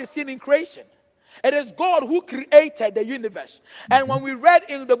of God is seen in creation. It is God who created the universe. And when we read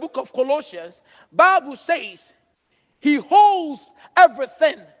in the book of Colossians, Bible says he holds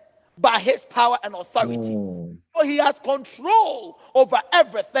everything by his power and authority. So he has control over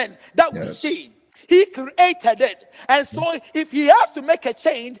everything that we see. He created it. And so if he has to make a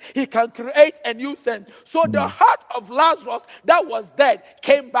change, he can create a new thing. So the heart of Lazarus that was dead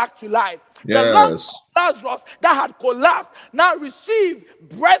came back to life. The lungs of Lazarus that had collapsed now received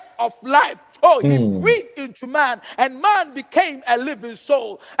breath of life. Oh, he breathed into man, and man became a living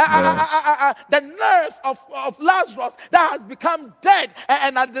soul. The nerves of Lazarus that has become dead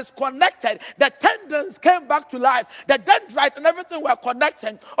and are disconnected, the tendons came back to life. The dendrites and everything were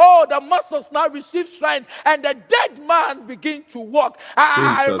connecting. Oh, the muscles now receive strength, and the dead man began to walk.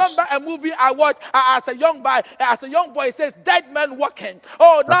 I remember a movie I watched as a young boy. It says "Dead Man Walking."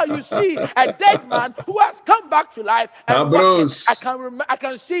 Oh, now you see a dead man who has come back to life and walking. I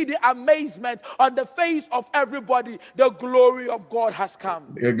can see the amazement on the face of everybody. The glory of God has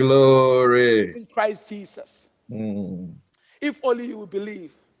come. Your glory in Christ Jesus. If only you will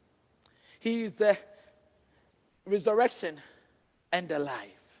believe. He is the resurrection and the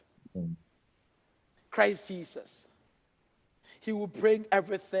life. Christ Jesus. He will bring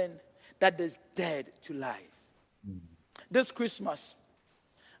everything that is dead to life. This Christmas,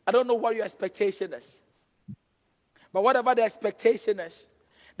 I don't know what your expectation is. But whatever the expectation is,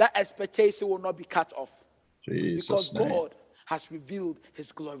 that expectation will not be cut off. Jesus' because God has revealed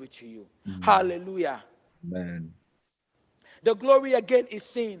his glory to you. Hallelujah. Amen. The glory again is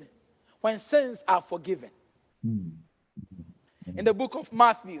seen when sins are forgiven. In the book of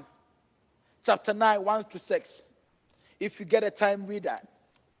Matthew, chapter 9, 1 to 6. If you get a time, read that.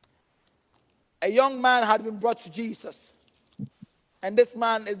 A young man had been brought to Jesus. And this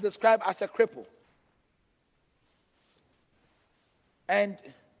man is described as a cripple. And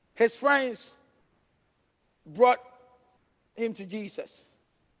his friends brought him to Jesus.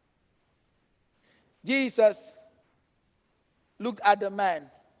 Jesus looked at the man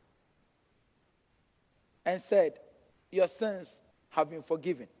and said, "Your sins have been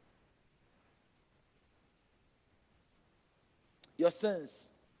forgiven." Your sins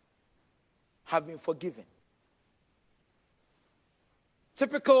have been forgiven.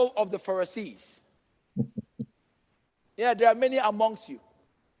 Typical of the Pharisees. Yeah, there are many amongst you.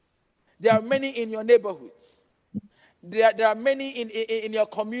 There are many in your neighborhoods. There are many in your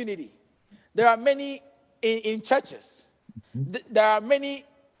community. There are many in churches. There are many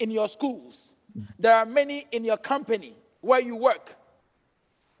in your schools. There are many in your company where you work.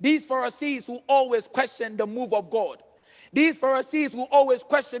 These Pharisees will always question the move of God. These Pharisees will always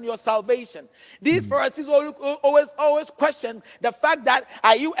question your salvation. These Pharisees will always question the fact that,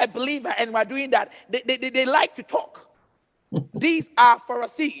 are you a believer and we're doing that? They like to talk. These are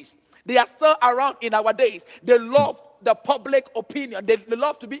Pharisees. They are still around in our days. They love the public opinion. They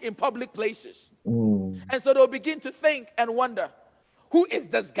love to be in public places. And so they'll begin to think and wonder, who is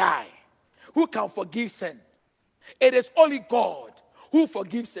this guy who can forgive sin? It is only God who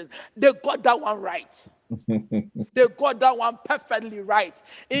forgives sin. They got that one right. They got that one perfectly right.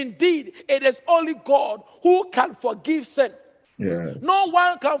 Indeed, it is only God who can forgive sin. Yes. No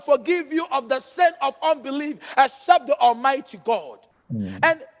one can forgive you of the sin of unbelief except the Almighty God.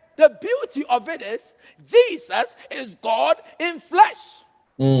 And the beauty of it is, Jesus is God in flesh.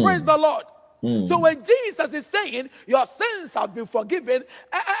 Praise the Lord. So when Jesus is saying, your sins have been forgiven,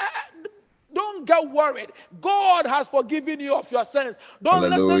 don't get worried. God has forgiven you of your sins. Don't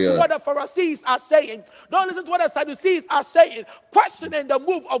listen to what the Pharisees are saying. Don't listen to what the Sadducees are saying, questioning the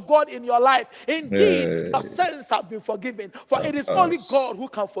move of God in your life. Indeed, your sins have been forgiven. For it is only God who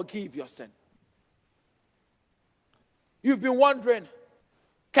can forgive your sin. You've been wondering,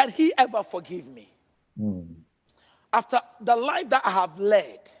 can he ever forgive me? After the life that I have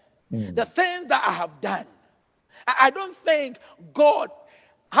led, the things that I have done, I don't think God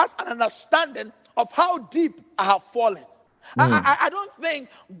has an understanding of how deep I have fallen. I don't think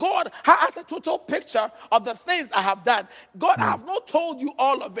God has a total picture of the things I have done. God, I have not told you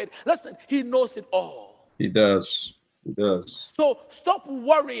all of it. Listen, he knows it all. He does. He does. So stop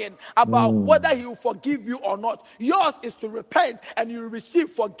worrying about whether he will forgive you or not. Yours is to repent and you will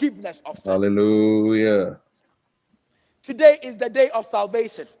receive forgiveness of sin. Hallelujah. Today is the day of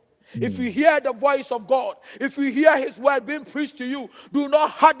salvation. If you hear the voice of God, if you hear his word being preached to you, do not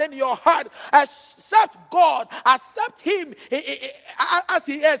harden your heart. Accept God, accept him as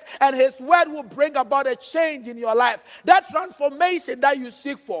he is, and his word will bring about a change in your life. That transformation that you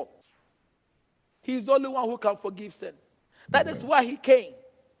seek for, he's the only one who can forgive sin. That is why he came.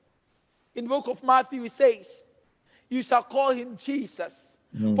 In the book of Matthew, it says, you shall call him Jesus,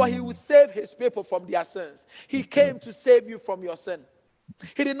 for he will save his people from their sins. He came to save you from your sin.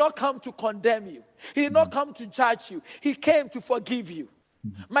 He did not come to condemn you. He did not come to judge you. He came to forgive you.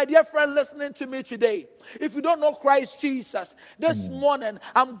 My dear friend listening to me today, if you don't know Christ Jesus, this morning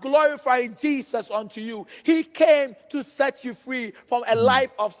I'm glorifying Jesus unto you. He came to set you free from a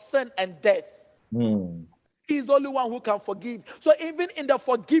life of sin and death. He's the only one who can forgive. So even in the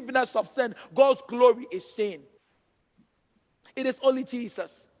forgiveness of sin, God's glory is seen. It is only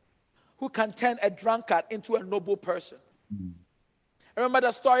Jesus who can turn a drunkard into a noble person. Remember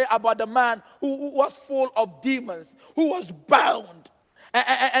the story about the man who was full of demons, who was bound.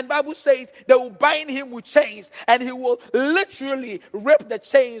 And Bible says they will bind him with chains and he will literally rip the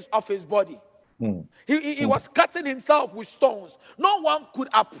chains off his body. He was cutting himself with stones. No one could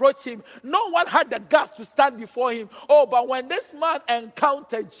approach him. No one had the guts to stand before him. Oh, but when this man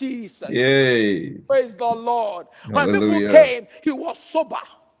encountered Jesus, praise the Lord. When people came, he was sober.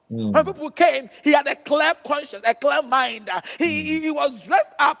 When people came, he had a clear conscience, a clear mind. He was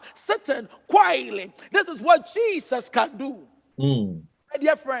dressed up, sitting quietly. This is what Jesus can do. My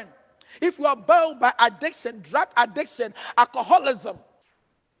dear friend, if you are bound by addiction, drug addiction, alcoholism,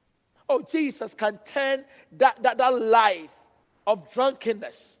 oh, Jesus can turn that life of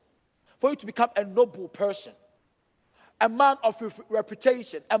drunkenness for you to become a noble person, a man of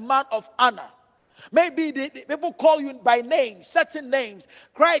reputation, a man of honor. Maybe the people call you by names, certain names.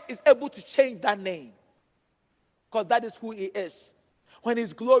 Christ is able to change that name because that is who he is. When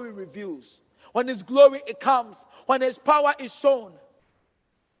his glory reveals, when his glory comes, when his power is shown,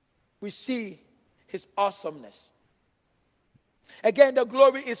 we see his awesomeness. Again, the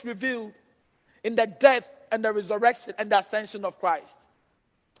glory is revealed in the death and the resurrection and the ascension of Christ.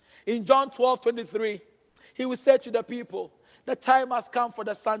 In John 12:23, he will say to the people, the time has come for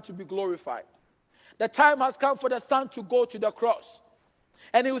the Son to be glorified. The time has come for the Son to go to the cross.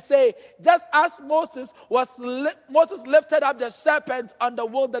 And he will say, just as Moses lifted up the serpent on the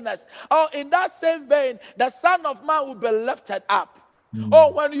wilderness, oh, in that same vein, the Son of Man will be lifted up.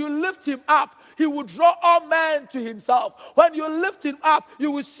 Oh, when you lift him up, he will draw all men to himself. When you lift him up,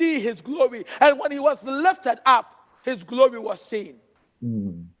 you will see his glory. And when he was lifted up, his glory was seen.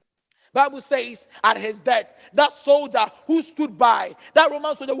 Bible says at his death, that soldier who stood by, that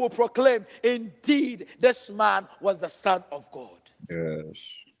Roman soldier will proclaim, indeed, this man was the Son of God.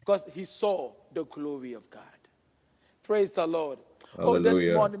 Yes. Because he saw the glory of God. Praise the Lord. Hallelujah. Oh,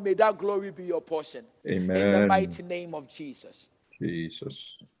 this morning, may that glory be your portion. Amen. In the mighty name of Jesus.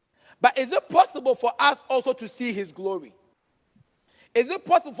 Jesus. But is it possible for us also to see his glory? Is it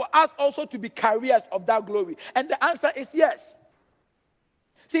possible for us also to be carriers of that glory? And the answer is yes.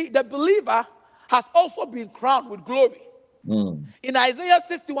 See, the believer has also been crowned with glory. In Isaiah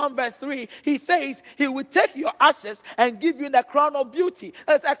 61 verse 3, he says he will take your ashes and give you the crown of beauty.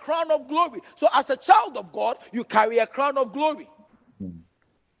 That's a crown of glory. So as a child of God, you carry a crown of glory.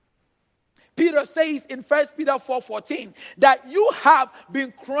 Peter says in 1 Peter 4:14 that you have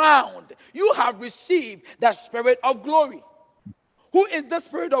been crowned. You have received the Spirit of glory. Who is the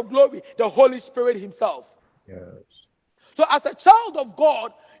Spirit of glory? The Holy Spirit himself. Yes. So as a child of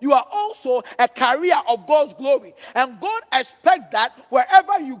God, you are also a carrier of God's glory. And God expects that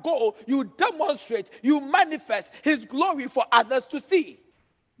wherever you go, you demonstrate, you manifest his glory for others to see.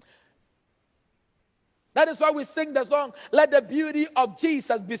 That is why we sing the song, let the beauty of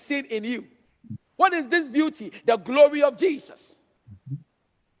Jesus be seen in you. What is this beauty? The glory of Jesus.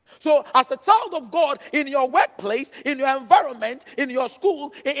 So as a child of God, in your workplace, in your environment, in your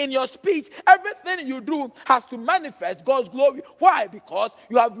school, in your speech, everything you do has to manifest God's glory. Why? Because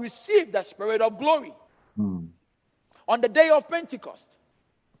you have received the Spirit of glory. On the day of Pentecost,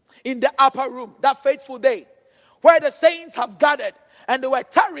 in the upper room, that fateful day, where the saints have gathered and they were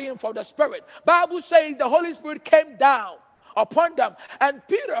tarrying for the Spirit, Bible says the Holy Spirit came down upon them, and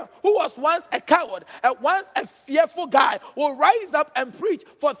Peter, who was once a coward and once a fearful guy, will rise up and preach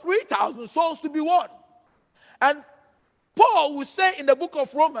for 3,000 souls to be won. And Paul will say in the book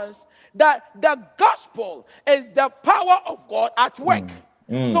of Romans that the gospel is the power of God at work.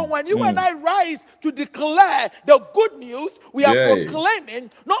 So when you and I rise to declare the good news, we are proclaiming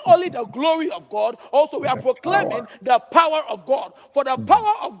not only the glory of God, also we are proclaiming the power of God. For the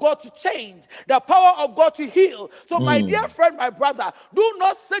power of God to change, the power of God to heal. So my dear friend, my brother, do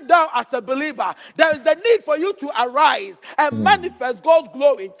not sit down as a believer. There is the need for you to arise and manifest God's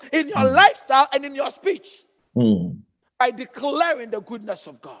glory in your lifestyle and in your speech by declaring the goodness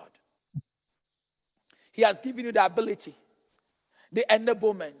of God. He has given you the ability, the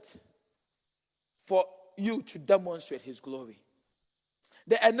enablement for you to demonstrate his glory.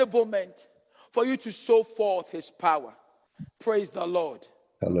 The enablement for you to show forth his power. Praise the Lord.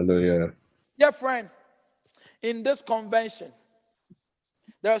 Hallelujah. Dear friend, in this convention,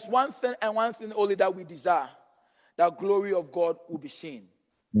 there's one thing and one thing only that we desire. The glory of God will be seen.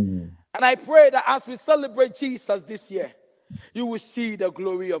 And I pray that as we celebrate Jesus this year, you will see the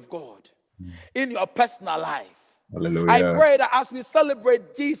glory of God in your personal life. Hallelujah. I pray that as we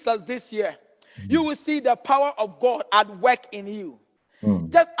celebrate Jesus this year, you will see the power of God at work in you.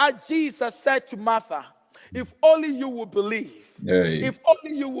 Just as Jesus said to Martha, if only you will believe, if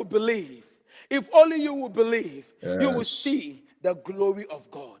only you will believe, if only you will believe, you will see the glory of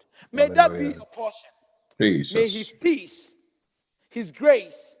God. May that be your portion. Jesus. May his peace, his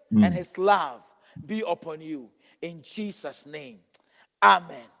grace, and his love be upon you. In Jesus' name.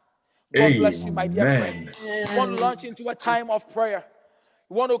 Amen. God bless you, my dear friend. You want to launch into a time of prayer.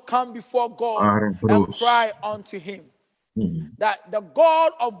 You want to come before God and cry unto him. That the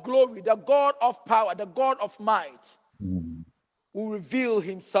God of glory, the God of power, the God of might will reveal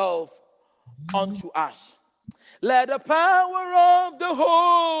himself unto us. Let the power of the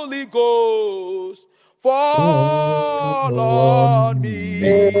Holy Ghost fall on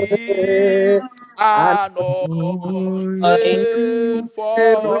me. Anointing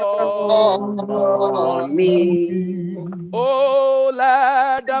fall on me. Oh,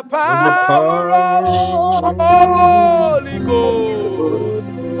 let the power of the Holy Ghost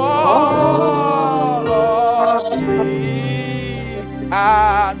fall on me.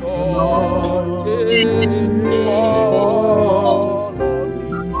 Anointing fall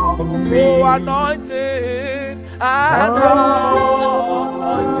on me. Oh, anointing, anointing,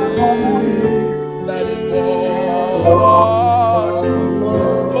 let it fall on me.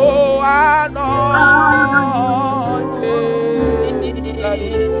 Oh, anointing,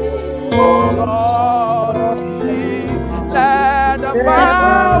 ready for me. Let the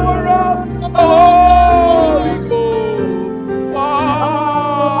power of Holy Ghost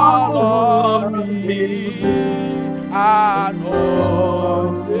fall on me. Anointing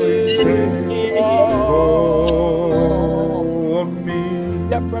on me.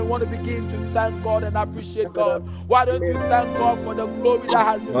 Dear friend, want to begin to thank God and appreciate God. Why don't you thank God for the glory that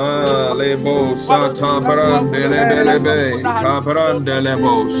has been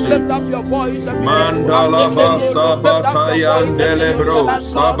lift up your voice and begin to appreciate Him. Lift up your voice and begin to thank God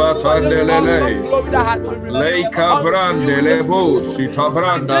for this awesome glory that has been released unto you this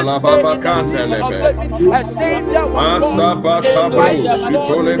a Savior was born in Christ the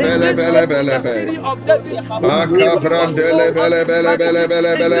Lord in this day, in the city of David. He was sold unto humanity.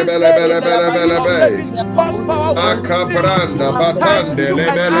 In this day, in the city of David, God's power was revealed to mankind, you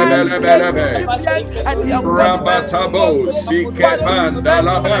and I, the recipient and the embodiment of God's glory. Why don't you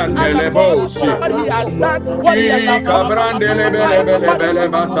thank God and honor God for what He has done, what He has accomplished in your life? Why don't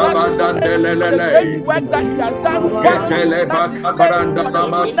you worship Him for the great work that He has done? Why don't you bless His name for the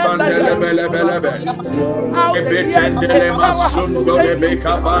goodness that He has done? Throughout the year, His power has sustained you.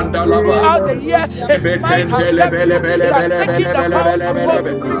 Throughout the year, His might has kept you. He has taken the power of God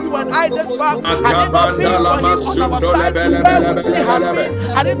to bring you and I this far. Had it not been for Him on our side, where would we have been?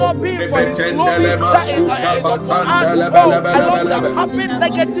 Had it not been for His glory that is upon us, oh, a lot would have happened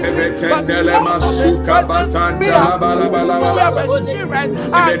negatively. But because of His presence, we have experienced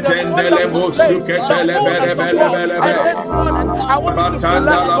the wonderful place, the fullness of God. And this morning, I want you to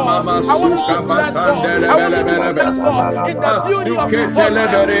bless God. I want you to bless God. I want you to bless God in the beauty of His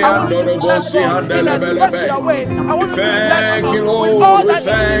holiness. I want you to bless God in a special way. I want you to bless God with all that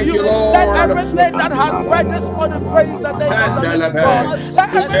is in you. Let everything that has bread this morning praise the name of the living God.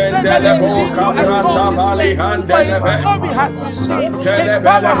 Let everything that is in you exalt His name. For His glory has been seen. His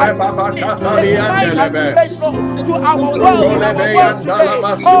power has been seen. His might has been made known to our world, in our world today.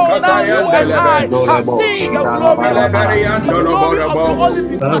 Oh, now you and I have seen the glory of God, the glory of the only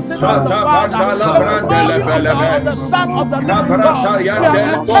begotten of the Father, the glory of the Son of the living God. We have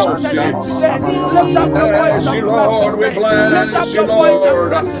entered into today. Lift up your voice and bless His name. Lift up your voice and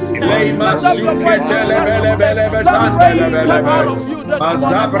bless His name. Lift up your voice and bless His name. Let praise come out of you this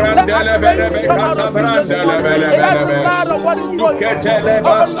morning. Let praise come out of you this morning. It doesn't matter what is going on.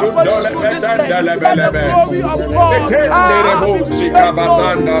 What is through this day. Let the glory of God be made known.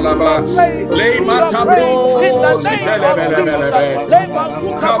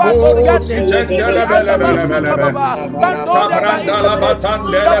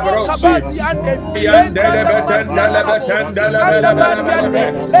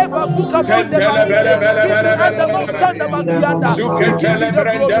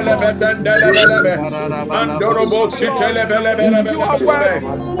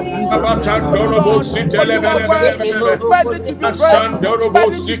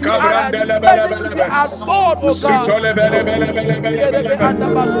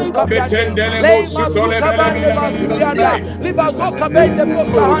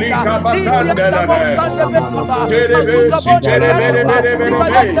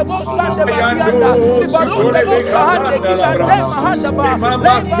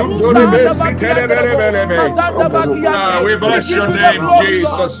 We bless your name,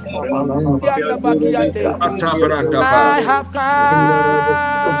 Jesus. I have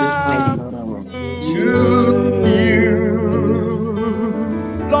come to you,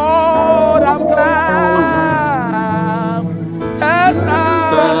 Lord. I've come as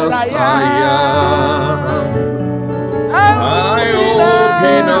I am. I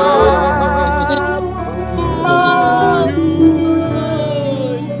open up to you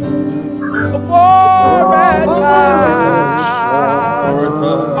for a touch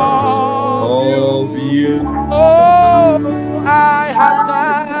of you. Oh, I have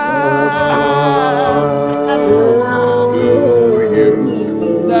come to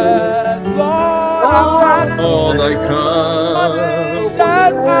you. Just Lord, I've come. All I come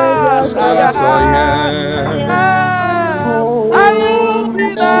just as I am. I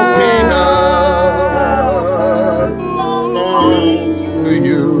open up to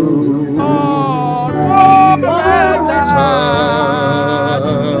you. Lord, for a touch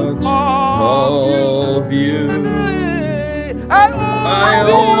of you. I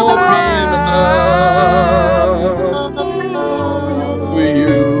open up to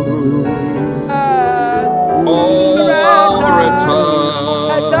you. For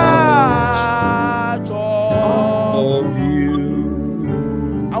a touch of you.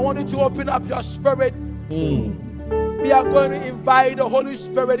 I want you to open up your spirit. We are going to invite the Holy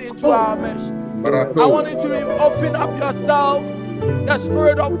Spirit into our midst. I want you to open up yourself The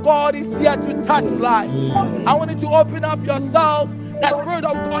Spirit of God is here to touch lives. I want you to open up yourself. The Spirit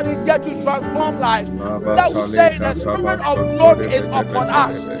of God is here to transform lives. That we say the Spirit of glory is upon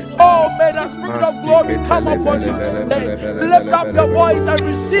us. Oh, may the Spirit of glory come upon you today. Lift up your voice and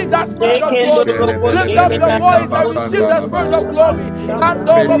receive that Spirit of glory. Lift up your voice and receive the Spirit of glory.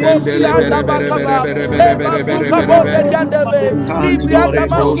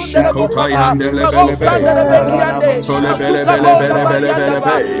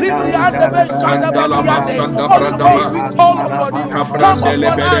 Come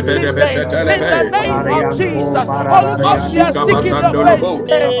upon us this day in the name of Jesus. Holy Ghost, we are seeking your face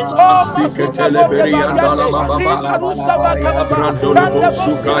today. Oh,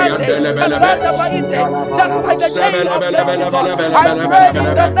 just like the day of Pentecost, I pray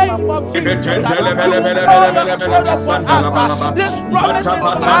in the name of Jesus. You pour your Spirit upon us. This promise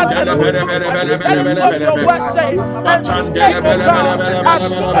is for us. That is what your word says. And today, oh God,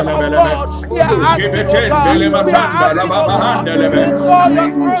 as children of God, we are asking, oh God, we are asking, oh God, you pour your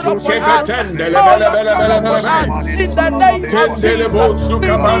Spirit upon us. Pour your Spirit upon us. In the name of Jesus,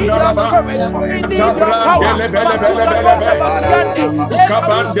 we need your Spirit. We need your power. In the name of Jesus.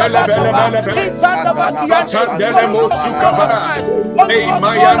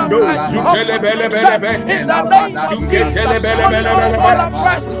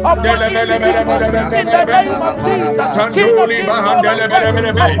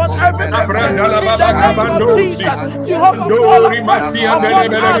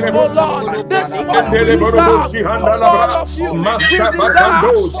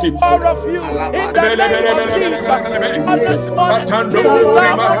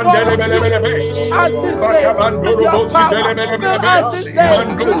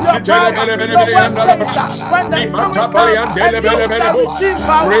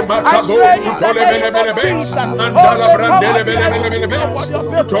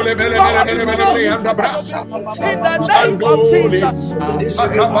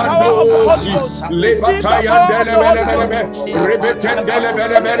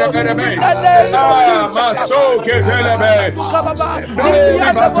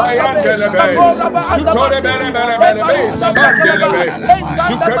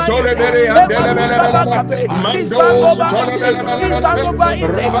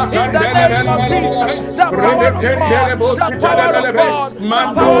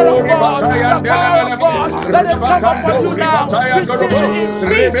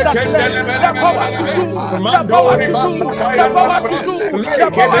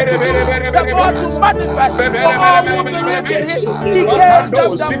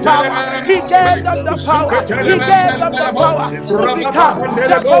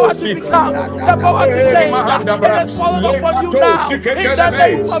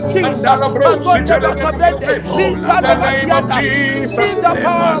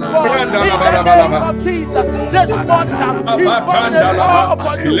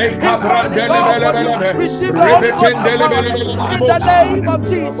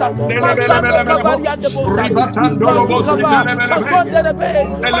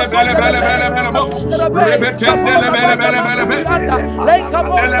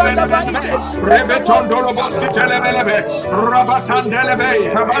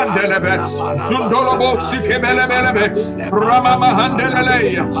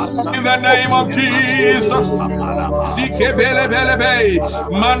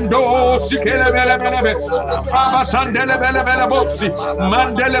 Mando sikelebelebelebe rabatandelebelebele bosi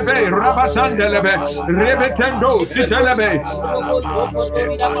mandelebe rabatandelebe rebetendo sitelebe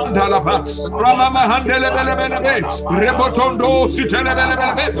dalaba ramamahandelebelebelebe rebotondo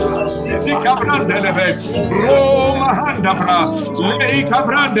sitelebelebelebe sikabrandelebe romahandabra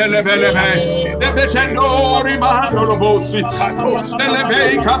leikabrandelebelebe rebetendo rimahando bosi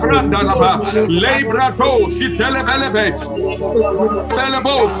delebe kabrandalaba leibrato sitelebelebe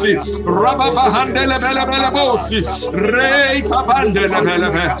belebosi rababandele belebosi rei kabandele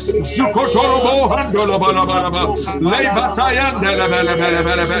belebe zukotorobo handolo balaba leibatayandele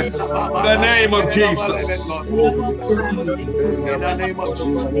belebe. The name of Jesus.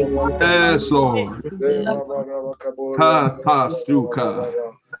 Yes, Lord. Ta suka.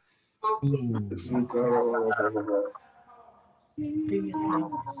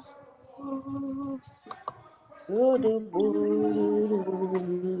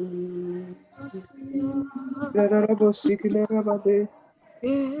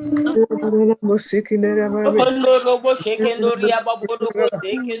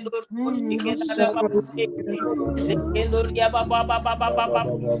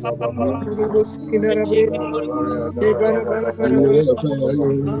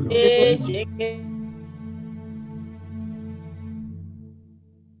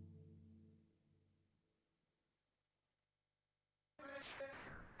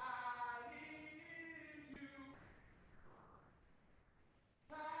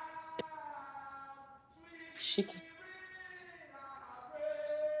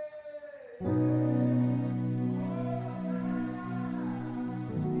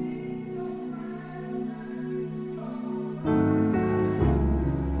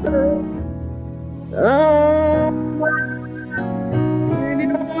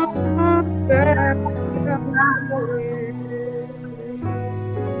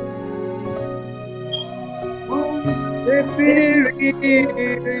 The Spirit in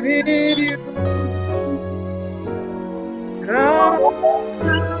you.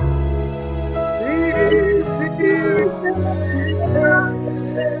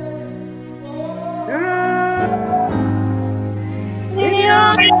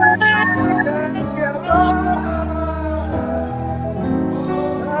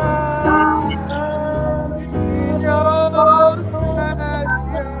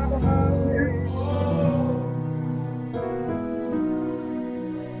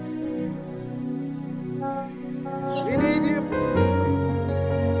 We need you.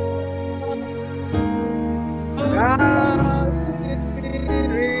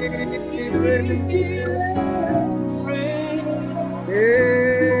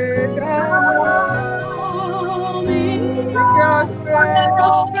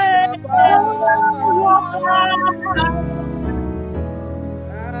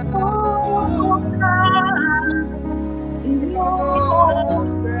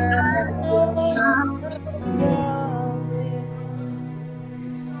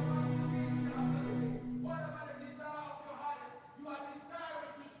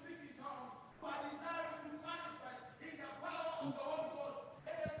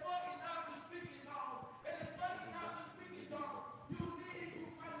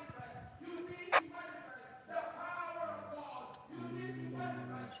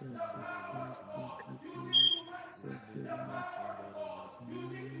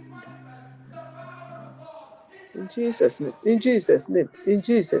 In Jesus' name, in Jesus' name, in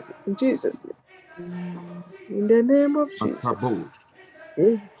Jesus' name, in Jesus' name. In the name of Jesus.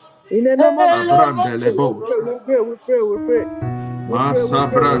 In the name of Jesus. We pray.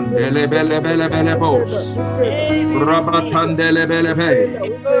 Masabrandele bele bele bele bos. Rabatandele bele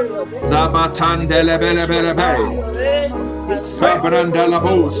bele. Zabatandele bele bele bele. Sabrandala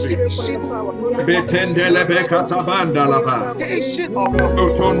bosi. Betendele bekata bandala ba.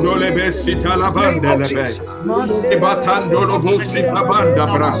 Otondole besita la bandele be. Ibatandolo bosi tabanda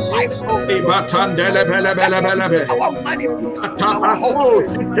bra. Ibatandele bele bele bele be. Atabaso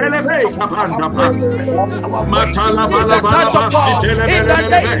tele be kabanda bra. Matala bala bala basi. In the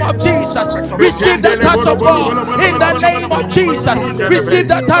name of Jesus, receive the touch of God. In the name of Jesus, receive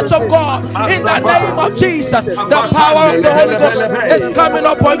the touch of God. In the name of Jesus, the power of the Holy Ghost is coming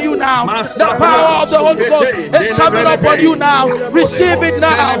upon you now. The power of the Holy Ghost is coming upon you now. Receive it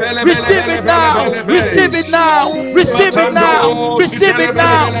now. Receive it now. Receive it now. Receive it now. Receive it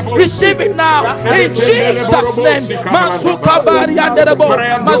now. Receive it now. In Jesus' name.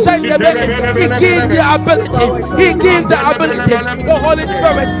 He gives the ability. He gives the ability. The Holy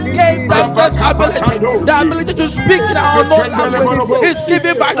Spirit gave them this ability. The ability to speak in our unknown language is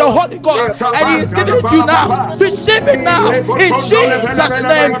given by the Holy Ghost, and He is giving it to you now. Receive it now in Jesus'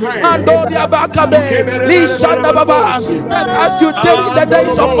 name. Just as you did in the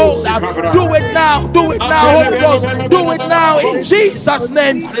days of old, do it now. Do it now, Holy Ghost. Do it now in Jesus'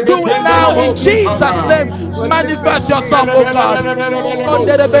 name. Do it now in Jesus' name. Manifest yourself, oh God.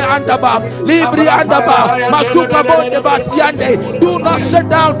 Do not sit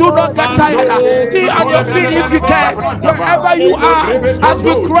down. Do not get tired. Be on your feet if you can. Wherever you are, as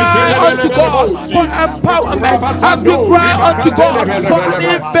we cry unto God for empowerment, as we cry unto God for an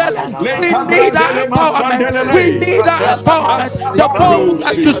infilling, we need that empowerment. We need that empowerment. The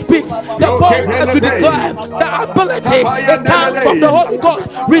boldness to speak, the boldness to declare, the ability, it comes from the Holy Ghost.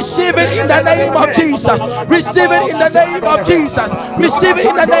 Receive it in the name of Jesus. Receive it in the name of Jesus. Receive it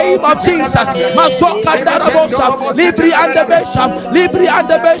in the name of Jesus. Libri and the Besha, Libri and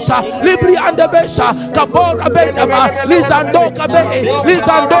the Besha, Libri and the Besha, Kabora Bendama, Lizandoka Bay,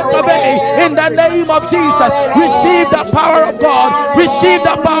 Lizandoka Bay, in the name of Jesus. Receive the power of God. Receive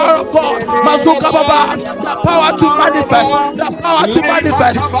the power of God. Mazuka Baba, the power to manifest, the power to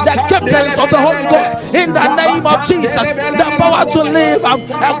manifest, the giftings of the Holy Ghost in the name of Jesus. The power to live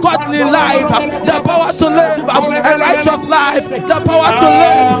a godly life, the power to live a righteous life, the power to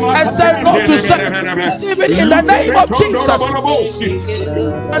live and say no to sin. Receive it in the name of Jesus.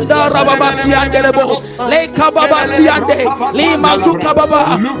 Anda rababasi anderebo leka babasi ande li mazuka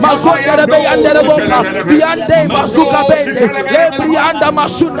baba mazonde rebe anderebo biande mazuka bende le brianda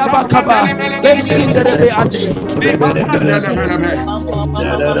masunda bakaba le sinde rebe ande. Name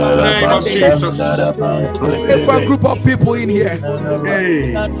of Jesus. For a group of people in here,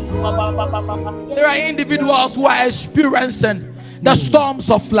 there are individuals who are experiencing the storms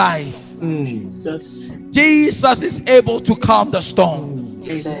of life. Jesus is able to calm the storm.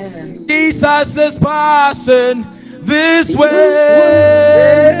 Jesus is passing this way,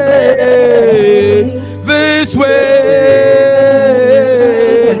 this way,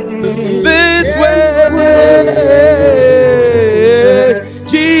 this way.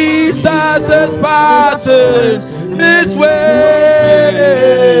 Jesus is passing this way.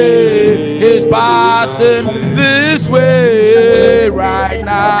 He's passing this way right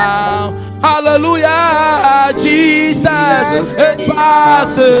now. Hallelujah. Jesus is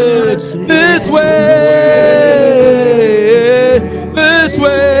passing this way, this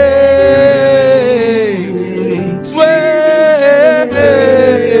way, this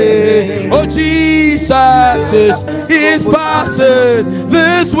way. Oh, Jesus is passing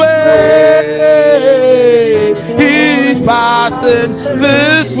this way. He's passing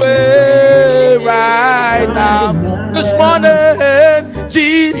this way right now. This morning,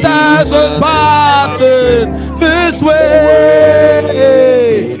 Jesus is passing this way,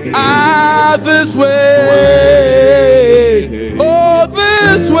 this way, oh,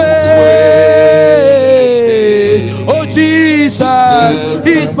 this way. Oh, Jesus,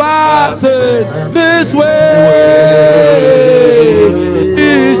 he's passing this way.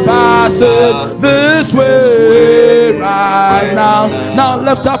 He's passing this way right now. Now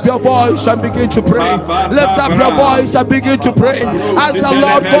lift up your voice and begin to pray. Lift up your voice and begin to pray. Ask the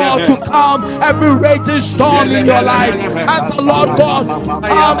Lord God to calm every raging storm in your life. Ask the Lord God to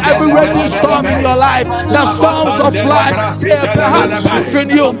calm every raging storm in your life. The storms of life, they are perhaps battering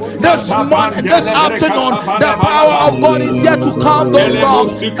you this morning, this afternoon. The power of God is here to calm those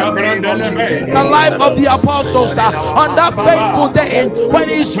storms. The life of the apostles on that faithful day when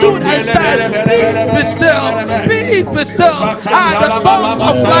he stood and said, "Peace be still, peace be still." The storms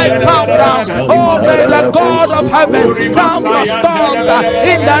of life calm down. Oh, may the God of heaven calm your storms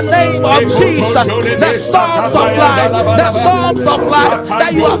in the name of Jesus. The storms of life,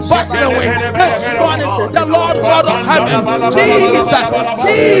 that you are battling with this morning, the Lord God of heaven, Jesus,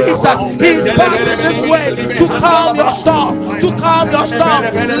 he's passing this way to calm your storm, to calm your storm.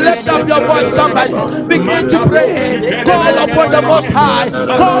 Lift up your voice, somebody, begin to pray. Call upon the Most High,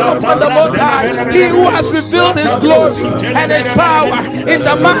 call upon the Most High, he who has revealed his glory and his power in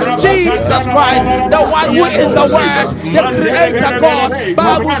the man Jesus Christ, the one who is the Word, the Creator God.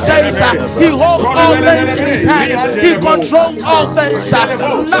 Bible says he holds all things in his hand, he controls all things.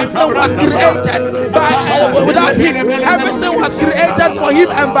 Nothing was created without him. Everything was created for him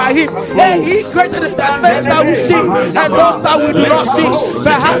and by him. And he created the things that we see and those that we do not see.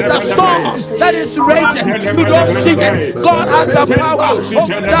 Perhaps the storm that is raging, we don't see it. God has the power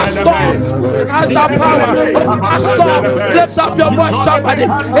over that storm. Has the power over that storm. Lift up your voice, somebody.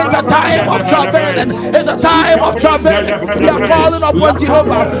 It's a time of travailing. It's a time of travailing. We are calling upon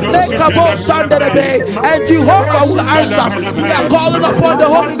Jehovah. And Jehovah will answer. We are calling upon the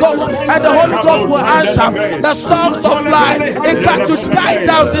Holy Ghost, and the Holy Ghost will answer. The storms of life, it got to die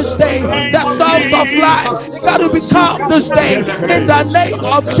down this day. The storms of life, it got to be calm this day. In the name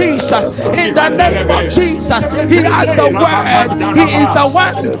of Jesus. In the name of Jesus. He has the word. He is the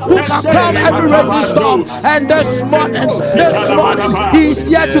one who can calm every raging storm. And this morning, he's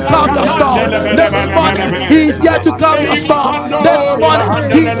here to calm your storm. This morning, he's here to calm your storm. This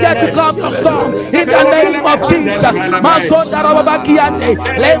morning, he's here to calm your storm. In the name of Jesus. In the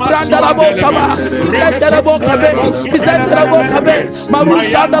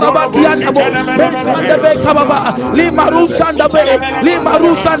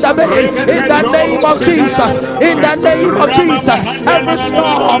name of Jesus. In the name of Jesus. Every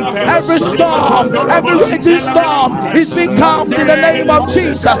storm, every raging storm is being calmed in the name of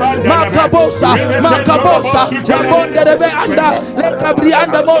Jesus. Makabosa, Jabonderebe anda,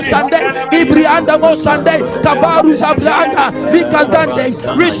 Lekabrianda Mosande, Ibrianda Mosande, Kabaru Zabranda, Mikazande.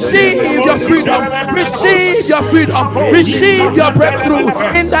 Receive your freedom, receive your freedom, receive your breakthrough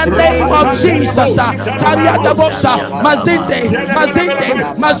in the name of Jesus. Kariada Bosa, Mazinde,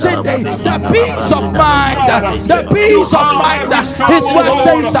 the peace of mind, the peace of mind. His word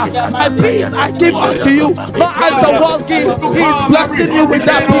says, my peace I give unto you, not as the world gives, He's blessing you with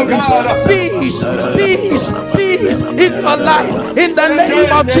that peace. Peace in your life. In the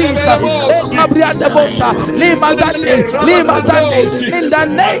name of Jesus. In the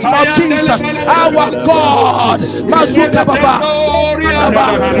name of Jesus. Our God.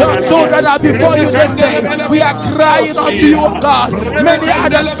 Your children are before you this day. We are crying unto you, oh God. Many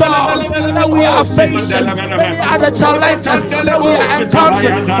other storms that we are facing, many other challenges that we are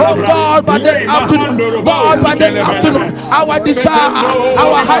encountering. Oh God, but this afternoon, our desire,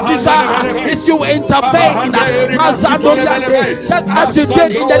 our heart desire is to intervene. Just as you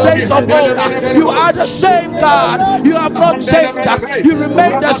did in the days of old. You are the same God. You have not changed. You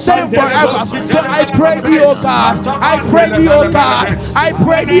remain the same forever. So I pray to you, oh God. I pray to you, oh God. I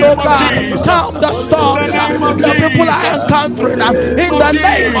pray to you, oh God. Calm the storm the people are encountering in the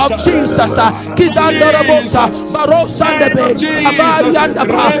name of Jesus. Kizandorobosa, Barosandebe,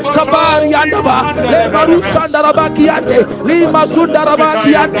 Kabariandaba, Lebarusandarabakiande, Lima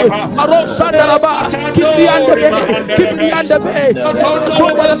Zundarabakiande, Marosandaraba, Kibriandebe,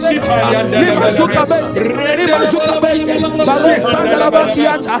 Lima Zukabende,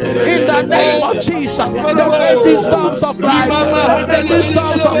 Barosandarabakianda, in the name of Jesus. The raging storms of life,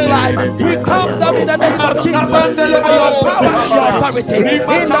 we calm them in the name of Jesus. By your power and your authority, in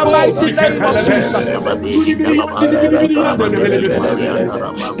the mighty name of Jesus.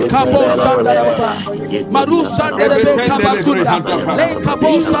 Kabo Sandaraba, Maru Sandarebe Kabakunda, Le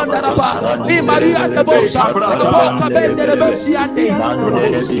Kabo Sandaraba, Ni Maria Debosa, Kabo Kabende Rebesiande,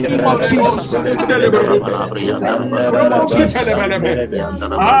 name of Jesus.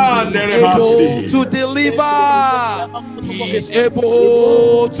 Able to deliver. He is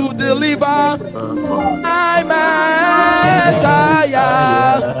able to deliver. My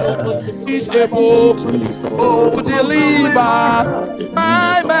Messiah is able to deliver.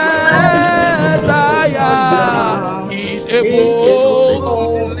 My Messiah is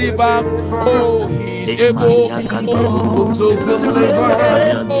able to deliver. Oh, He's able to deliver.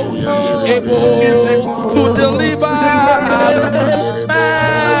 He's able to deliver.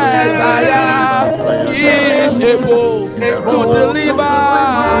 Messiah is able to deliver.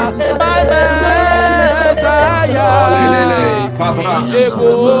 My Messiah is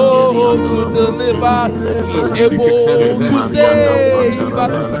able to deliver. He's able to save.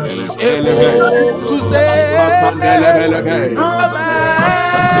 He's able to save. Messiah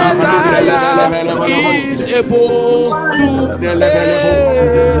is able to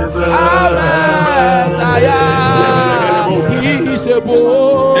save. Messiah is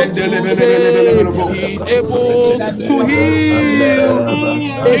able to save. He's able to heal.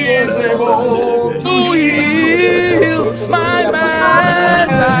 He's able to heal. My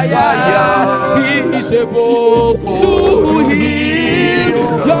Messiah, He is able to heal.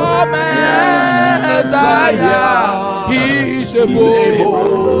 Your Messiah, He is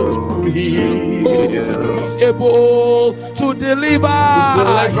able to heal. He's able to deliver.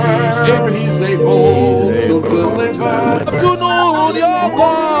 He's able to deliver. To know your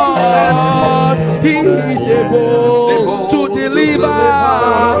God, He is able to deliver.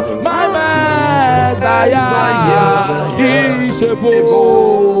 My Messiah, He is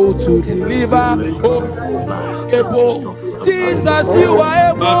able to deliver. Oh, able. Jesus, you are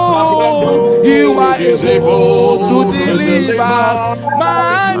able. You are able to deliver.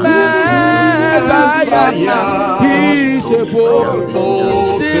 My Messiah, He is able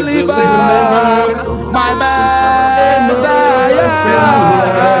to deliver. My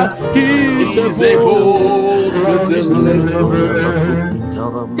Messiah, He is able to deliver.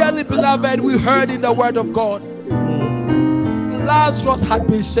 Dearly beloved, we heard in the word of God, Lazarus had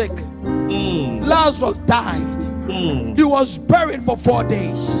been sick. Lazarus died. He was buried for 4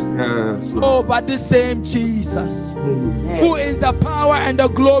 days. Yes. Oh, but the same Jesus, who is the power and the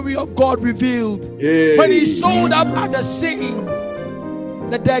glory of God revealed, when He showed up at the scene,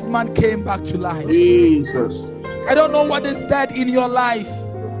 the dead man came back to life. Jesus. I don't know what is dead in your life.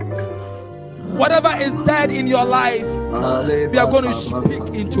 Whatever is dead in your life, we are going to speak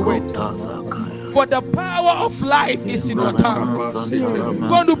into it. For the power of life is in your tongue. We're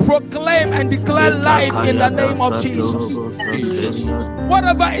going to proclaim and declare life in the name of Jesus.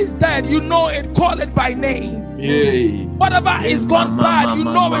 Whatever is dead, you know it, call it by name. Whatever is gone bad, you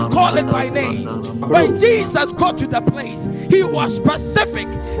know it, call it by name. When Jesus got to the place, He was specific.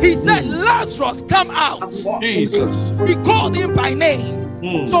 He said, Lazarus, come out. Jesus. He called him by name.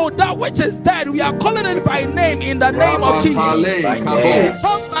 So that which is dead, we are calling it by name in the name of Jesus.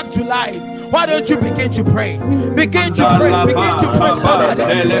 Come back to life. Why don't you begin to pray? Begin to pray. Begin to pray. Somebody.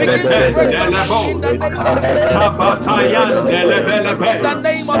 Begin to pray. In the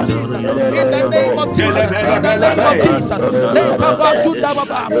name of Jesus. In the name of Jesus. In the name of Jesus.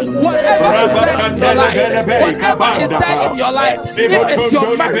 Whatever is there in your life, whatever is there in your life, if it's your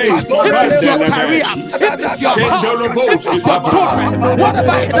marriage, if it's your career, if it's your health, if it's your children,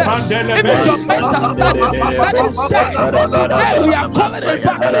 whatever it is, if it's your mental status that is dead, today we are calling it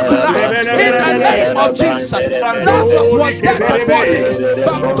back into life in the name of Jesus. Lazarus was dead for 4 days,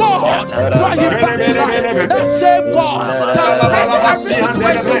 but God brought him back to life. That same God can bring every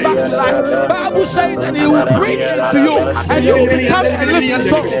situation back to life. Bible says, and He will breathe into you, and you will become a living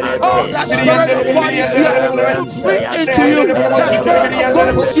soul. Oh, that Spirit of God is here to breathe into you. That Spirit of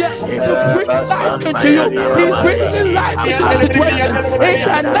God is here to breathe life into you. He's breathing life into the situation. In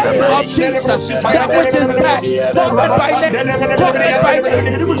the name of Jesus, that which is dead, call it by name, call it by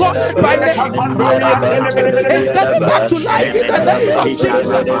name, call it by name. It's coming back to life in the name of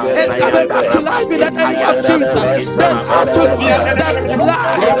Jesus. It's coming back to life in the name of Jesus. There's afternoon, there is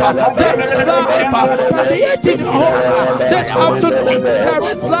life, there is life. Permeating your home, this afternoon, there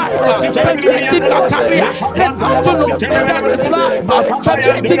is life. Permeating your career, this afternoon, there is life.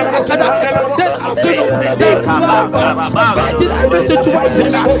 Permeating your academics, this afternoon, there is life. Permeating every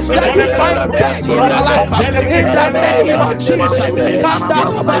situation that you find dead in your life. In the name of Jesus,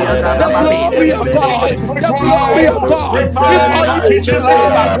 the glory of God, the glory of God. If only you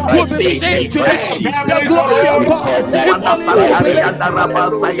believe, will be seen today. The glory of God. If only you believe,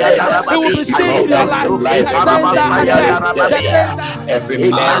 it will be seen in your life. In the name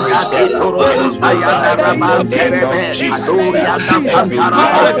of Jesus, in the name of Jesus, the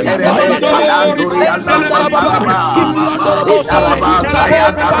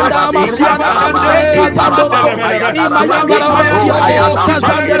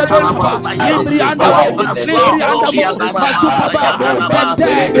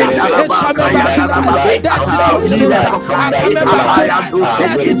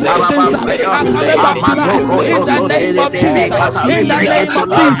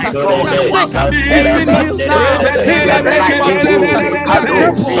sick is being healed now. In the name of Jesus, the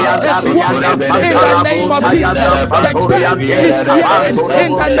cripple is walking. In the name of Jesus, the deaf is hearing.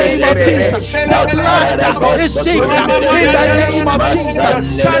 In the name of Jesus, the blind is seeing. In the name of Jesus, there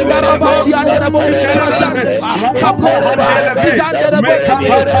is sanity.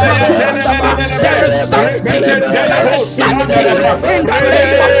 There is sanity. In the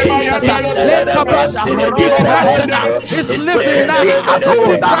name of Jesus, depression is living now.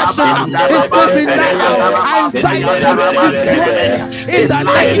 Depression is living now. Anxiety is growing. In the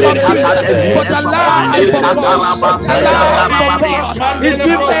name of Jesus, for the life of God, the life of God is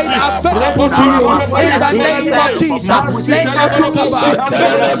being made available to you. In the name of Jesus, let us talk about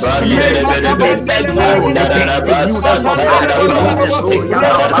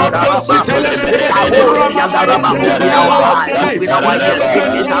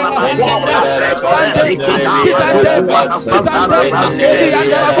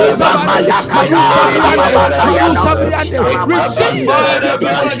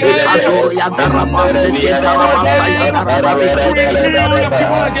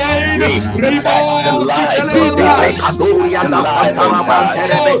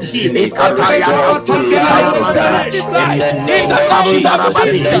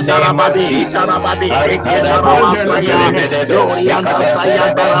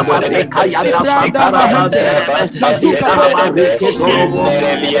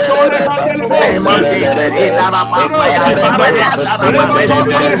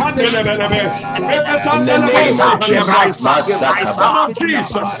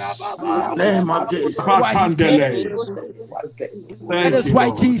That is why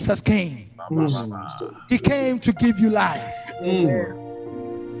Jesus came. He came to give you life.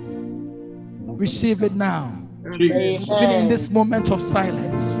 Receive it now. Even in this moment of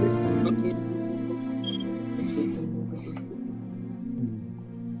silence.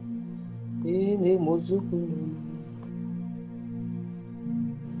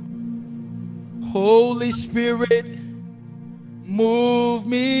 Holy Spirit, move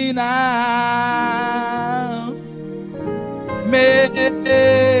me now. Make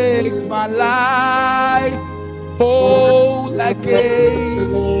my life whole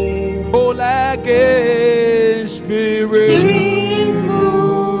again, whole again. Spirit,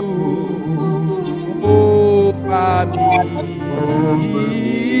 move over me.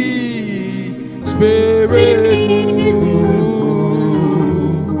 Spirit,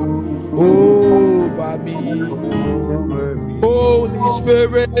 move over me. Holy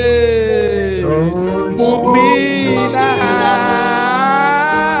Spirit, move me now.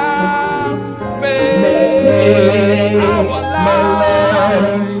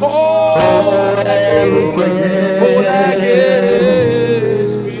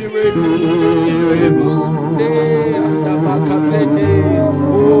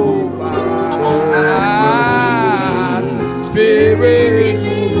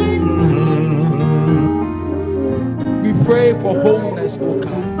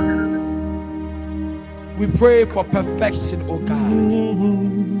 pray for perfection, oh God.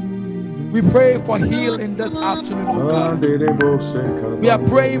 We pray for healing this afternoon, oh God. We are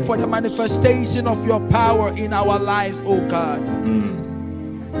praying for the manifestation of your power in our lives, oh God.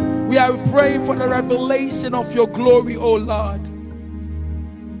 We are praying for the revelation of your glory, oh Lord.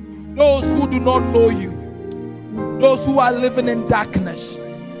 Those who do not know you, those who are living in darkness,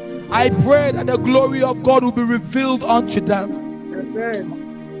 I pray that the glory of God will be revealed unto them. Amen.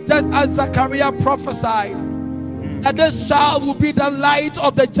 Just as Zechariah prophesied, that this child will be the light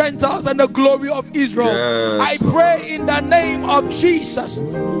of the Gentiles and the glory of Israel. Yes. I pray in the name of Jesus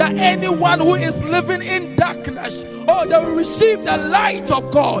that anyone who is living in darkness, oh, they will receive the light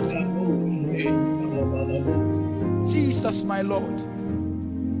of God. Jesus, my Lord.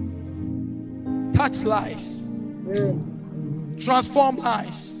 Touch lives. Transform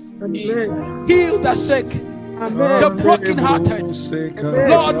lives. Heal the sick. The brokenhearted.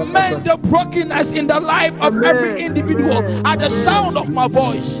 Lord, mend the brokenness in the life of every individual at the sound of my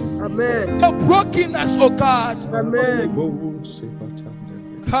voice. The brokenness, oh God.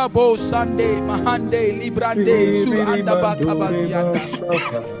 Kabo Sande, Mahande, Librande, Su Andaba Kabazianda.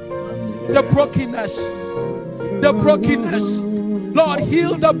 The brokenness. The brokenness. Lord,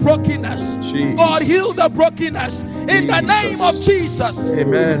 heal the brokenness. Jesus. Lord, heal the brokenness in the name of Jesus. Amen.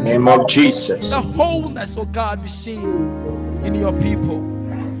 In the name of Jesus. The wholeness, oh God, be seen in your people.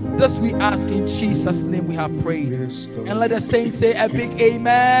 This we ask in Jesus' name we have prayed. And let the saints say a big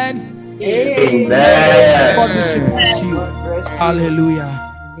amen. Amen. God richly bless you. Hallelujah.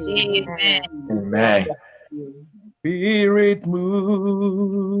 Amen. Amen. Spirit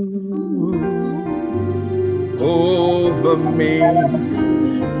move over me.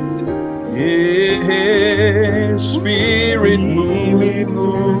 Yeah, Spirit move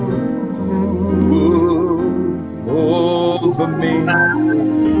over me.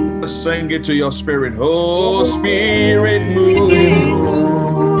 Sing it to your spirit. Oh, Spirit move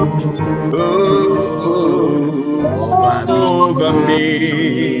over me.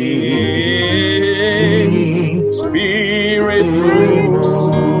 Spirit move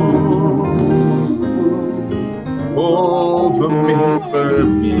over me.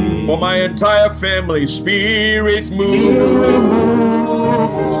 For my entire family, Spirit move.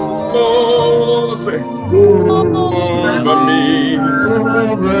 Oh, say, over me.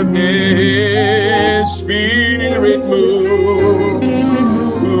 Yeah, Spirit move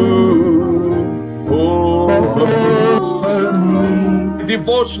over me.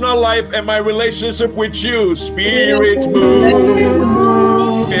 Devotional life and my relationship with you, Spirit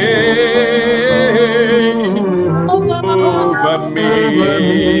move. Over me,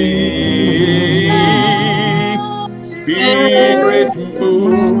 Spirit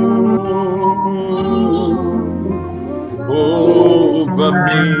move over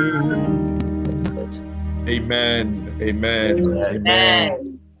me. Amen. Amen.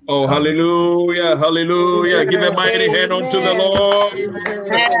 Amen. Oh, hallelujah, hallelujah. Give a mighty hand unto the Lord.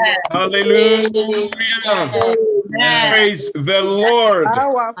 Hallelujah. Praise the Lord.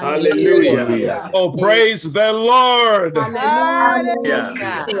 Hallelujah. Oh, praise the Lord.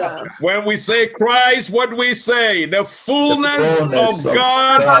 Hallelujah. When we say Christ, what do we say? The fullness of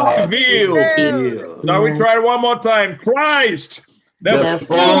God revealed. Shall we try it one more time? Christ, the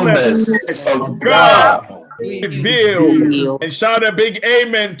fullness of God revealed. And shout a big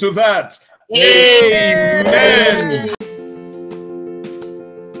amen to that. Amen.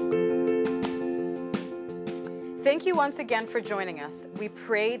 Thank you once again for joining us. We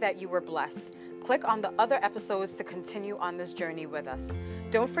pray that you were blessed. Click on the other episodes to continue on this journey with us.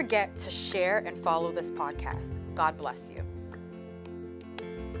 Don't forget to share and follow this podcast. God bless you.